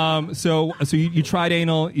Molly's. So you tried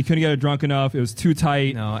anal. You couldn't get it drunk enough. It was too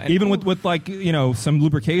tight. No, even with like some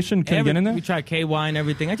lubrication, couldn't get in there. We tried KY and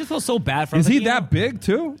everything. I just felt so bad for him. Is he that big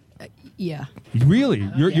too? Yeah. Really?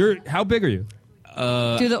 You're how big are you?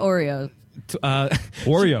 Do the Oreo.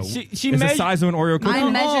 Oreo. She is the measured- size of an Oreo cookie? I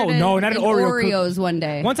measured no, not an in Oreo Oreos one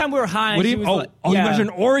day. One time we were high. What do and you? she was You measured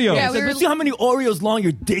an Oreo. Yeah, Let's see how many Oreos long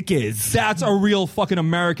your dick is. That's a real fucking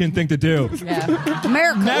American thing to do. Yeah.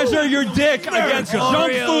 America. Measure your dick against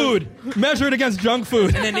junk food. Measure it against junk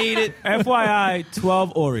food. And then eat it. FYI,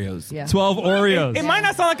 12 Oreos. Yeah. 12 Oreos. It might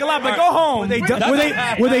not sound like a lot, but go home.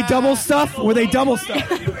 Were they double stuff? Were they double stuff?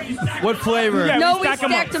 What flavor? Yeah, No, we stack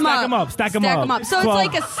 'em stacked them up. Stack them up. Stack 'em up. So it's 12.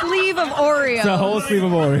 like a sleeve of Oreos. It's a whole sleeve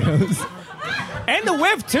of Oreos. And the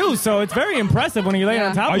whip, too, so it's very impressive when you lay it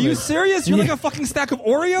on top Are of it. you serious? You're like a fucking stack of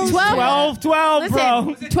Oreos? 12, Listen,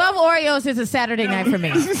 bro. 12 Oreos is a Saturday night for me.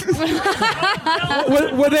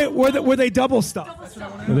 Were they double stuff?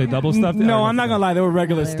 Were they double stuffed? No, I'm not going to lie. They were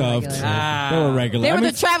regular stuffed. They were regular. They were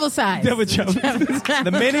the travel size. They were travel.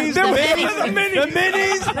 The minis? The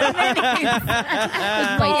minis?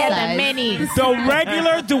 Yeah, the minis. The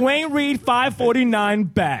regular Dwayne Reed 549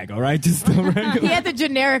 bag, all right? Just the regular. He had the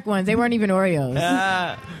generic ones. They weren't even Oreos.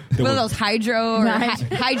 What are those Hydro or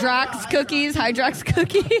Hydrox cookies? Hydrox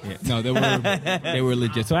cookies? No, they were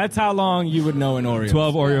legit. So that's how long you would know an Oreo.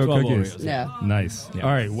 12 Oreo cookies. Oreos. Yeah. Nice. All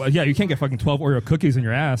right. Well, yeah, you can't get fucking 12 Oreo cookies in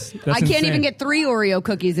your ass. That's I can't insane. even get 3 Oreo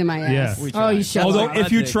cookies in my ass. Yeah. Oh, you should. Although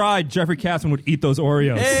if you tried, Jeffrey Katzman would eat those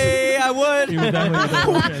Oreos. Hey, I would. He would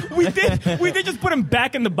definitely eat those. We did just put him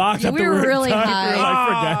back in the box. Yeah, after we were really done. high. We were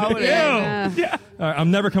like, forget it. Yeah. All right,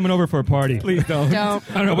 I'm never coming over for a party. Please don't. Don't.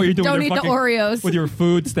 I don't know what you're doing Don't with eat your the fucking, Oreos. with your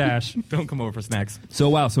food stash. Don't come over for snacks. So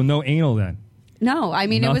wow, so no anal then. No, I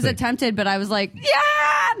mean, it was Nothing. attempted, but I was like, yeah,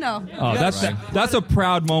 no. Oh, that's a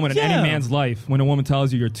proud moment in any man's life when a woman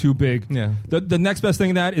tells you you're too big. Yeah. The next best thing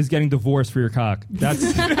to that is getting divorced for your cock. That's.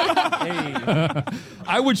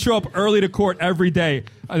 I would show up early to court every day.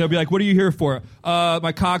 And they'll be like, "What are you here for?"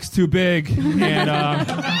 My cock's too big, and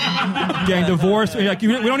getting divorced. And you're like, we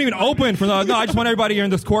don't even open for the. No, I just want everybody here in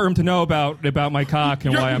this courtroom to know about my cock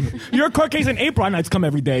and why I'm. Your court case and April nights come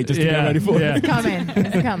every day just to get ready for it. It's coming.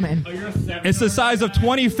 It's coming. It's the size of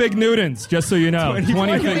 20 Fig Newtons, just so you know.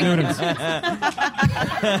 20 Fig Newtons. Is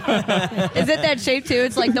it that shape too?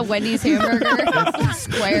 It's like the Wendy's hamburger. It's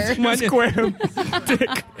square. Square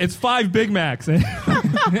dick. It's 5 Big Macs and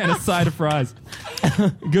a side of fries.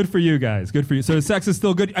 Good for you guys. Good for you. So the sex is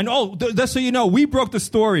still good. And just so you know, we broke the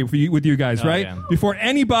story with you guys, right? Yeah. Before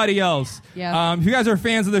anybody else. Yeah. If you guys are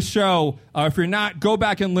fans of the show, if you're not, go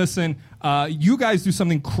back and listen. You guys do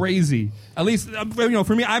something crazy. At least,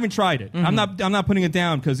 for me, I haven't tried it. Mm-hmm. I'm not putting it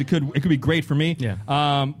down because it could be great for me.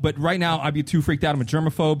 Yeah. But right now, I'd be too freaked out. I'm a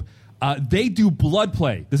germaphobe. They do blood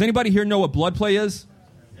play. Does anybody here know what blood play is?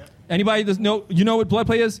 Anybody know? You know what blood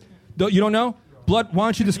play is? You don't know? Why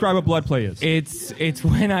don't you describe what blood play is? It's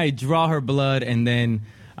when I draw her blood and then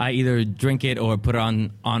I either drink it or put it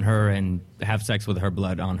on her and have sex with her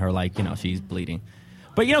blood on her, like she's bleeding.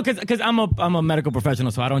 But because I'm a medical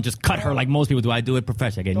professional, so I don't just cut her like most people do. I do it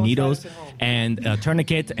professionally. I get needles and a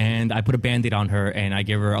tourniquet, and I put a Band-Aid on her, and I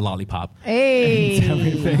give her a lollipop. Hey,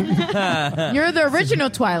 you're the original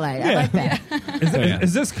Twilight. I like that.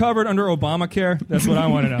 Is this covered under Obamacare? That's what I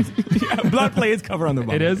want to know. Blood play is covered under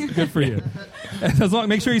Obamacare. It is? Good for you.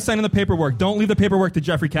 Make sure you sign in the paperwork. Don't leave the paperwork to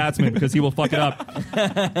Jeffrey Katzman because he will fuck it up.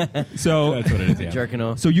 So that's what it is. Yeah. Jerking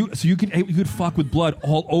off. So you could fuck with blood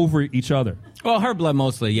all over each other. Well, her blood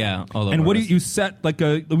mostly, yeah. All over. And what do us. you set we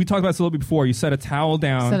talked about this a little bit before. You set a towel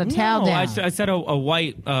down. Set a towel down. I set a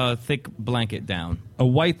white thick blanket down. A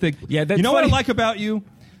white thick. Yeah, that's you know what I funny. like about you?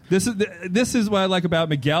 This is what I like about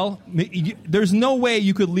Miguel. There's no way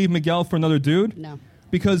you could leave Miguel for another dude. No.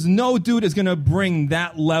 Because no dude is gonna bring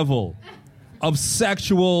that level of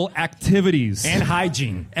sexual activities And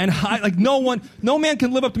hygiene. and no man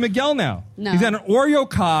can live up to Miguel now. No. He's got an Oreo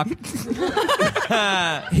cock.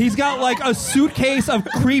 He's got like a suitcase of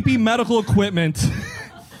creepy medical equipment.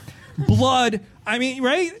 Blood. I mean,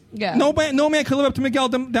 right? Yeah. No man could live up to Miguel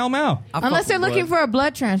Dalmau. Unless they're looking for a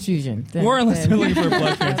blood transfusion. Or unless they're looking for a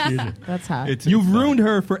blood transfusion. That's hot. You've ruined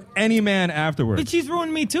her for any man afterwards. But she's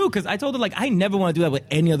ruined me too, because I told her like I never want to do that with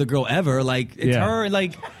any other girl ever. Like it's her,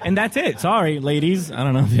 like, and that's it. Sorry, ladies. I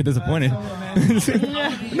don't know if you're disappointed.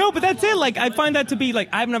 No, but that's it. Like I find that to be like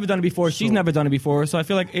I've never done it before. She's never done it before. So I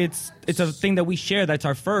feel like it's a thing that we share. That's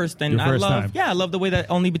our first, and Your first time. I love the way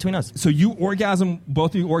that only between us. So you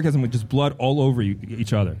both of you orgasm with just blood all over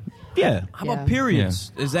each other. Yeah. How about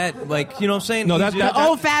periods? Is that like, you know what I'm saying? No, that's the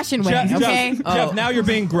old-fashioned way, okay? Jeff, now you're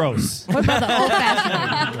being gross. What about the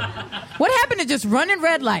old-fashioned way? What happened to just running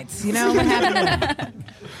red lights? You know, what happened to that?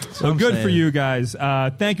 So good for you guys.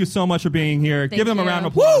 Thank you so much for being here. Give them a round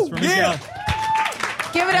of applause. Woo! For Yeah.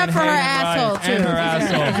 Give it up for her asshole, too. And her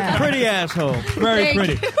asshole. Pretty asshole. Very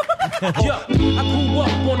pretty. Yo, I grew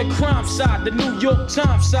up on the crime side, the New York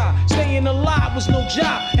Times side. Staying alive was no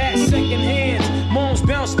job, had second hands. Moms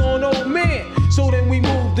bounced on old man. So then we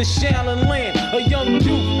moved to Shaolin Land. A young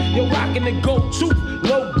youth, you're rocking the gold tooth.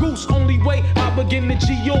 Low goose, only way I began to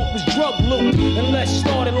G-York was drug loot. And let's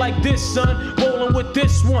start it like this, son. Rolling with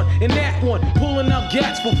this one and that one. Pulling out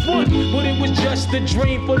gats for fun. But it was just a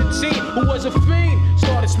dream for the team who was a fiend.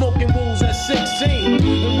 Started smoking wools at 16.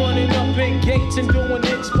 And running up in gates and doing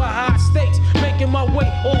hits for high stakes. Making my way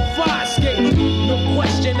on fire skates. No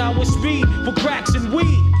question I was speed for cracks and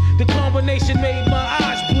weed. The combination made my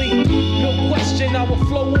eyes bleed. No question I would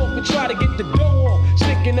flow off and try to get the dough off.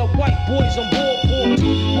 Sticking up white boys on ballboards.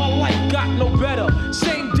 My life got no better.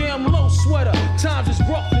 Same damn low sweater. Times is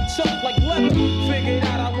rough and tough like leather. Figured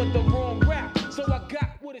out I went the wrong rap. So I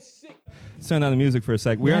got what it's sick. Turn down the music for a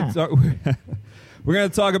sec. We're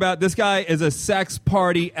going to talk about this guy is a sex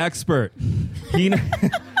party expert.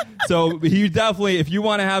 So he definitely, if you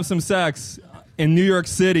want to have some sex in New York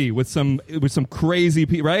City with some crazy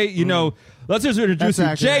people, right? You know, let's just introduce you.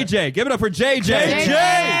 JJ. Give it up for JJ.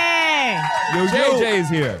 Yo, JJ's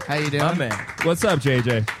here. How you doing? Man. What's up,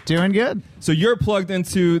 JJ? Doing good. So you're plugged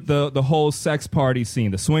into the whole sex party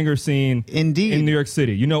scene, the swinger scene. Indeed. In New York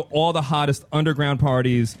City. You know all the hottest underground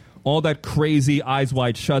parties, all that crazy eyes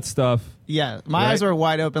wide shut stuff. Yeah, my eyes were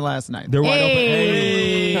wide open last night. They're wide open.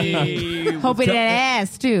 Hey. Hoping that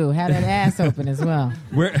ass, too. Had that ass open as well.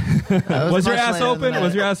 Was your ass open?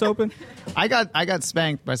 Was your ass open? I got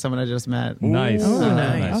spanked by someone I just met. Nice. Ooh,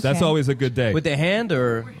 nice. Okay. That's always a good day. With the hand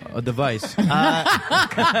or a device? I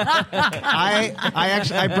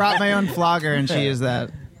brought my own flogger and she used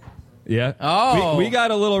that. Yeah. Oh. We got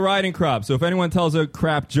a little riding crop, so if anyone tells a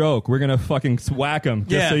crap joke, we're going to fucking whack them,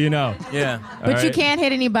 just so you know. Yeah. But you can't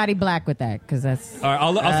hit anybody black with that, because that's... All right,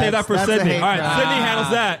 I'll save that for Sydney. All right, Sydney handles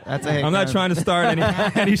that. That's a hate I'm not crime. trying to start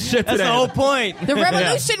any shit today. That's the whole point. The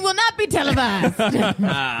revolution will not be televised.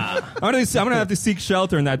 I'm going to have to seek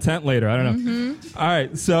shelter in that tent later. I don't know. All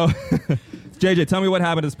right, so... JJ, tell me what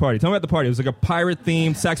happened at this party. Tell me about the party. It was like a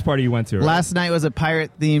pirate-themed sex party you went to, right? Last night was a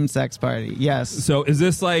pirate-themed sex party, yes. So is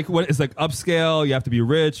this like, what is like upscale? You have to be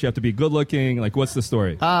rich? You have to be good-looking? Like, what's the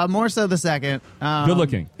story? More so the second.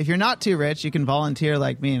 Good-looking. If you're not too rich, you can volunteer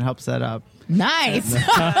like me and help set up. Nice.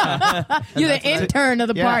 You're the intern of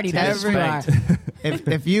the party. That's what you are.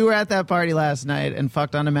 If you were at that party last night and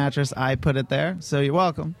fucked on a mattress, I put it there, so you're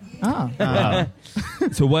welcome. Oh.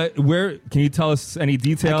 So where, can you tell us any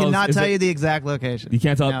details? I cannot tell you the exact location. You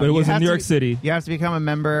can't tell, but it was in New York City. You have to become a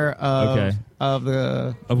member of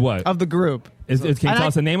what? Of the group. Can you tell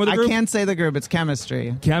us the name of the group? I can't say the group. It's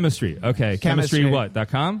Chemistry. Chemistry. Okay. Chemistry what?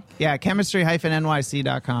 .com? Yeah,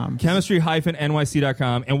 chemistry-nyc.com.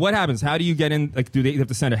 Chemistry-nyc.com. And what happens? How do you get in? Like, do they have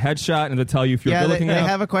to send a headshot and to tell you if you're good looking enough? They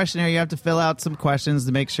have a questionnaire. You have to fill out some questions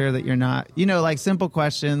to make sure that you're not, like simple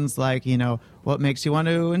questions like, what makes you want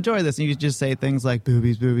to enjoy this? And you just say things like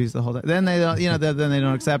boobies, the whole time. Then they don't, then they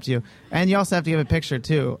don't accept you. And you also have to give a picture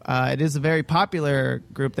too. It is a very popular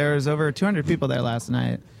group. There was over 200 people there last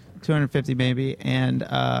night. 250 maybe, and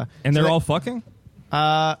they're all fucking?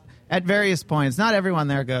 At various points. Not everyone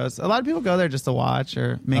there goes. A lot of people go there just to watch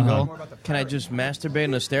or mingle. Can I just masturbate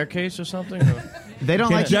in a staircase or something? They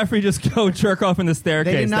don't Can Jeffrey just go jerk off in the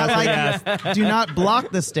staircase? They do not do not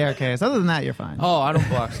block the staircase. Other than that, you're fine. Oh, I don't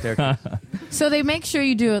block staircase. So they make sure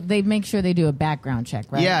they do a background check,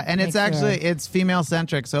 right? Yeah, and it's female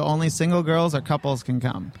centric, so only single girls or couples can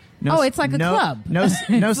come. It's like a club. No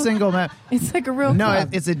single men. It's like a real club. No,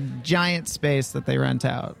 it's a giant space that they rent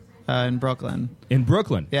out in Brooklyn. In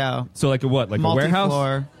Brooklyn? Yeah. So like a what? Like a multi-floor.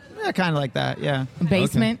 warehouse? Yeah, kind of like that, yeah. A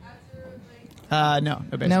basement? Okay. No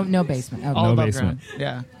basement. No basement. Okay. All no above basement. ground.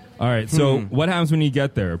 Yeah. All right, so what happens when you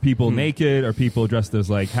get there? Are people naked? Are people dressed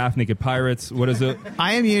as like half-naked pirates? What is it?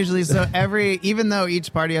 I am usually, even though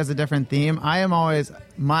each party has a different theme,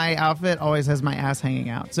 my outfit always has my ass hanging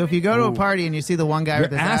out. So if you go to a party and you see the one guy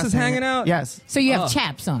with his ass is hanging out? Yes. So you have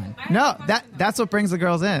chaps on? No, that's what brings the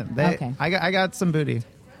girls in. Okay. I got some booty.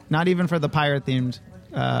 Not even for the pirate-themed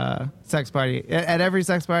sex party. At every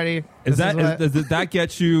sex party. Does that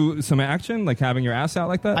get you some action, like having your ass out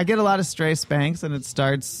like that? I get a lot of stray spanks, and it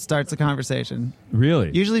starts a conversation.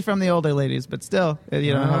 Really? Usually from the older ladies, but still, it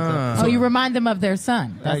helps. Oh, you remind them of their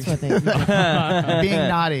son. That's what they do. Being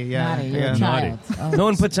naughty, yeah. Naughty, you're a child. Oh. No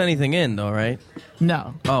one puts anything in, though, right?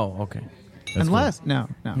 No. Oh, okay. Unless, no.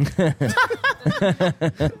 I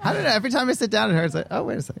don't know. Every time I sit down, it hurts. Like, oh,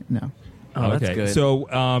 wait a second. No. Oh, okay. That's good. So,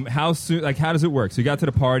 how soon? Like, how does it work? So, you got to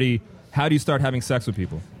the party. How do you start having sex with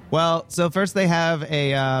people? Well, so first they have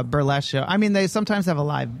a burlesque show. I mean, they sometimes have a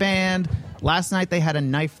live band. Last night they had a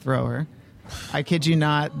knife thrower. I kid you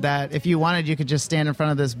not, that if you wanted, you could just stand in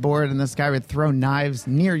front of this board and this guy would throw knives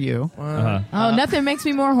near you. Nothing makes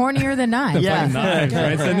me more hornier than knives. Yeah. Knives,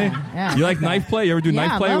 right, Sydney? Yeah. You like knife play? You ever do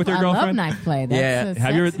knife play with your girlfriend? I love knife play.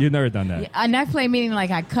 Have you've never done that? A knife play meaning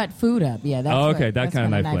like I cut food up. Yeah. That's that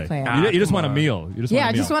kind of knife play. You just want a meal.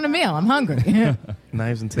 I just want a meal. I'm hungry.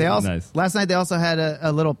 Knives and nice. Last night they also had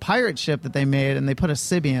a little pirate ship that they made, and they put a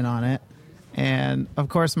Sibian on it. And of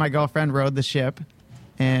course, my girlfriend rode the ship.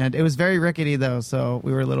 And it was very rickety, though, so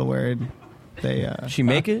we were a little worried. She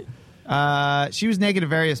make it? She was naked at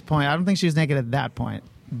various points. I don't think she was naked at that point,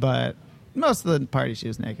 but most of the party she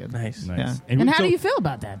was naked. Nice. Yeah. And how do you feel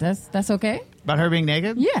about that? That's okay? About her being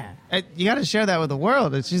naked? Yeah. You got to share that with the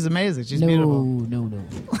world. She's amazing. She's beautiful. No.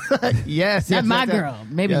 Yes. Not my girl.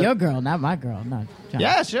 Maybe your girl, not my girl. Not John.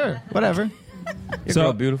 Yeah, sure. Whatever. Your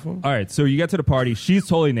girl beautiful. All right, so you get to the party. She's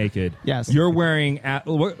totally naked. Yes. You're wearing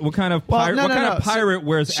what kind of pirate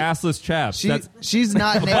wears assless chaps? She's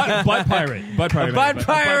not naked. Butt pirate. Butt pirate. Butt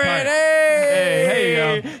pirate.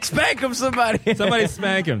 Hey, you go. Spank him, somebody. Somebody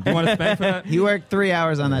spank him. Do you want to spank for that? He worked 3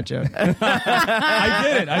 hours on that joke. I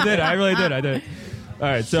did it. I really did. All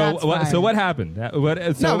right, so what happened?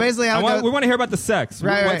 Basically, we want to hear about the sex.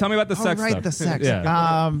 Right. Tell me about the sex right, stuff. the sex.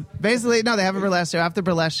 Yeah. Basically, no, they have a burlesque show. After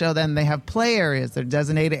burlesque show, then they have play areas. They're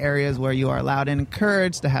designated areas where you are allowed and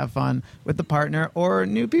encouraged to have fun with the partner or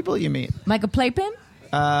new people you meet. Like a playpen?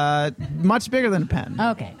 Much bigger than a pen.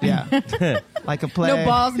 Okay. Yeah. Like a play. No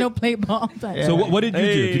balls, no play ball. Yeah. So what did you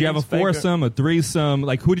do? Did you have a foursome, a threesome?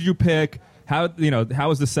 Like, who did you pick? How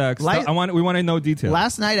was the sex? We want to know details.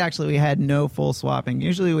 Last night, actually, we had no full swapping.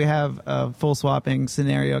 Usually, we have a full swapping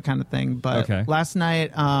scenario kind of thing. But last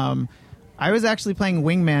night, I was actually playing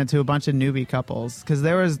wingman to a bunch of newbie couples because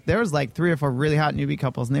there was like 3 or 4 really hot newbie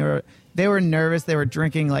couples, and they were nervous. They were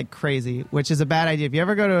drinking like crazy, which is a bad idea. If you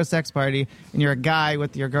ever go to a sex party and you're a guy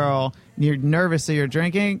with your girl and you're nervous, so you're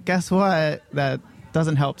drinking, guess what? That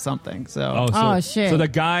doesn't help something. So shit. So the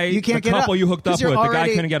guy, you can't the couple you hooked up with, the guy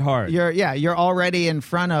couldn't get hard. You're already in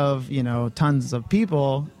front of tons of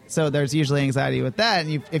people, so there's usually anxiety with that.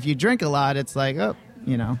 And if you drink a lot, it's like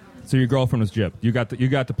So your girlfriend was gypped. You got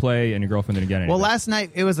to play, and your girlfriend didn't get anything. Well, last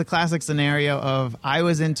night it was a classic scenario of I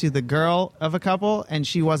was into the girl of a couple, and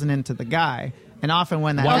she wasn't into the guy. And often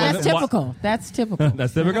when that that's typical. That's typical.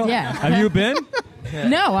 That's typical? Yeah. Have you been?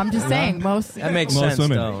 No, I'm just saying most. That makes most sense.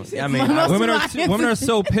 Women. Though. I mean, women are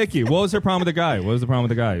so picky. What was her problem with the guy?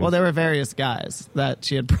 Well, there were various guys that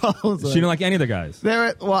she had problems with. She didn't like any of the guys.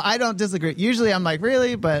 I don't disagree. Usually, I'm like,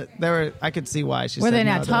 really, but I could see why she. Were said they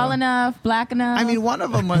not tall enough, black enough? I mean, one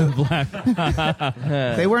of them was black.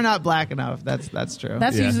 They were not black enough. That's true.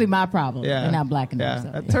 That's usually my problem. Yeah, they're not black enough.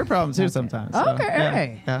 Yeah, that's her problem too sometimes.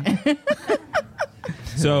 Okay. Yeah.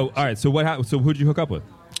 So all right. So what happened? So who'd you hook up with?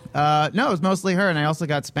 No, it was mostly her, and I also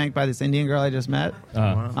got spanked by this Indian girl I just met.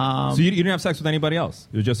 So you didn't have sex with anybody else?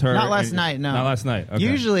 It was just her? Not last night, no. Not last night. Okay.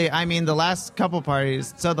 Usually, I mean, the last couple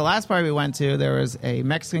parties. So the last party we went to, there was a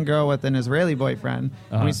Mexican girl with an Israeli boyfriend.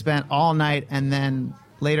 And we spent all night, and then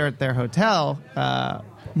later at their hotel,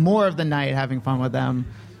 more of the night having fun with them.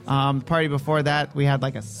 The party before that, we had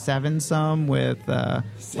like a 7-some with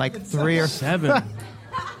like 3 or 7.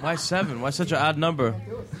 Why 7? Why such an odd number?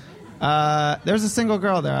 There's a single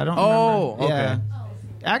girl there. I don't remember. Oh, okay. Yeah.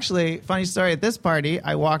 Actually, funny story. At this party,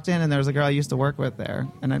 I walked in and there was a girl I used to work with there,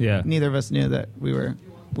 and neither of us knew that we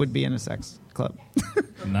would be in a sex club.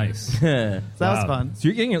 Nice. So that was fun. So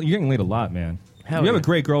you're getting laid a lot, man. You have a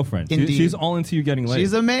great girlfriend. Indeed. She's all into you getting laid.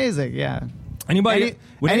 She's amazing. Yeah. Anybody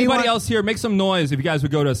else here make some noise if you guys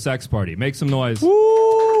would go to a sex party? Make some noise.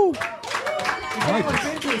 Woo! I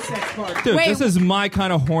like this. Dude, this is my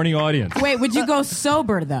kind of horny audience. Wait, would you go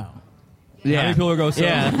sober though? How many people are going solo?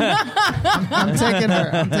 I'm taking her.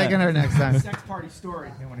 I'm taking her next time. Sex party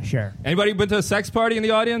story they want to share. Anybody been to a sex party in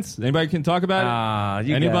the audience? Anybody can talk about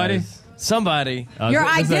it? Anybody? Guys. Somebody. Your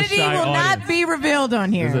identity will not be revealed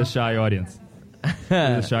on here. This is a shy audience.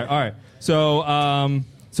 This is shy. All right.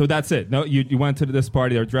 So that's it. No, you went to this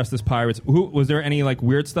party. They were dressed as pirates. Was there any like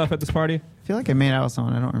weird stuff at this party? I feel like I made out with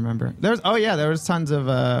someone. I don't remember. There was tons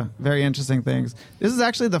of very interesting things. This is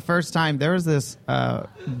actually the first time there was this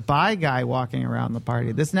bi guy walking around the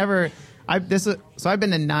party. So I've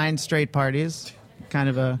been to 9 straight parties. Kind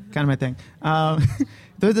of my thing.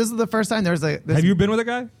 This is the first time there was Have you been with a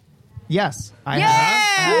guy? Yes. I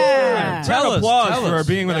have. Tell applause us. for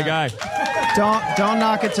being with a guy. Don't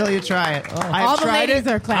knock it till you try it. All the ladies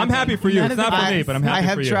are clapping. I'm happy for you. It's not for me, but I'm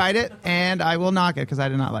happy for you. I have tried it, and I will knock it because I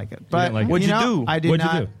did not like it. But What'd you do? I did What'd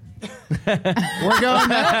not. you do? We're going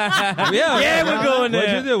there. We're going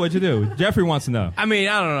there. What'd you do? Jeffrey wants to know. I mean,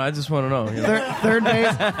 I don't know. I just want to know. You know?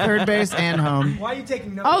 Third base, and home. Why are you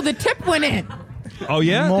taking notes? Oh, the tip went in. Oh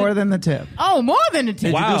yeah, more than the tip. Oh, more than the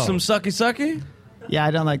tip. Did you do some sucky? Yeah,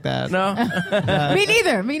 I don't like that. No. Me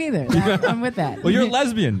neither. I'm with that. Well, you're a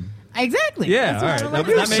lesbian. Exactly. Yeah, That's all what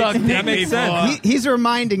right. I like. That makes sense. He's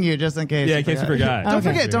reminding you just in case. Yeah, in case you forgot.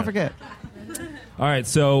 Don't forget. All right,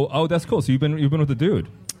 so that's cool. So you've been with a dude.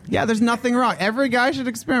 Yeah, there's nothing wrong. Every guy should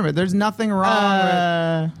experiment. There's nothing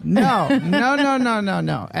wrong with No.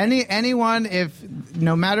 Anyone,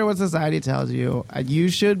 no matter what society tells you, you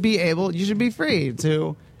should be free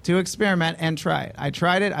to experiment and try it. I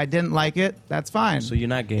tried it. I didn't like it. That's fine. So you're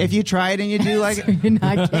not gay. If you try it and you do like it. You're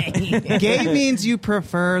not gay. Gay means you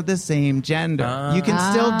prefer the same gender. You can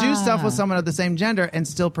still do stuff with someone of the same gender and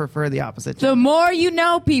still prefer the opposite gender. The more you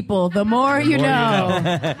know, people, the more you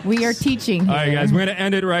know. We are teaching here. All right, guys, we're going to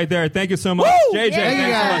end it right there. Thank you so much. Woo! JJ,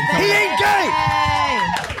 thanks so much. He ain't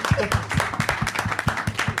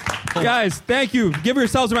gay! Guys, thank you. Give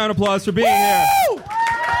yourselves a round of applause for being here.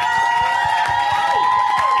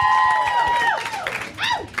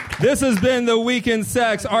 This has been The Week in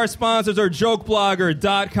Sex. Our sponsors are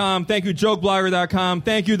jokeblogger.com. Thank you, jokeblogger.com.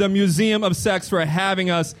 Thank you, the Museum of Sex, for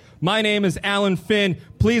having us. My name is Alan Finn.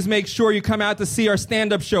 Please make sure you come out to see our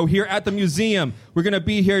stand-up show here at the museum. We're going to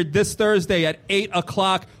be here this Thursday at 8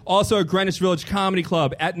 o'clock. Also at Greenwich Village Comedy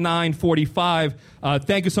Club at 9:45.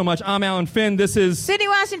 Thank you so much. I'm Alan Finn. This is Sydney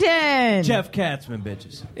Washington. Jeff Katzman,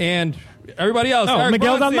 bitches. And everybody else. Oh, Eric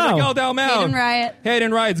Miguel Bronstein, Dalmau. Miguel Dalmau. Hayden Riot.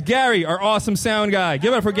 Hayden Riot. Gary, our awesome sound guy.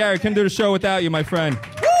 Give it up for Gary. Couldn't do the show without you, my friend.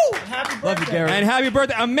 Woo! Love you, Gary. And happy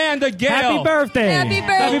birthday, Amanda Gail. Happy birthday. Happy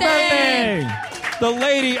birthday. The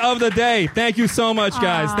lady of the day. Thank you so much,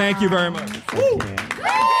 guys. Thank you very much. Woo!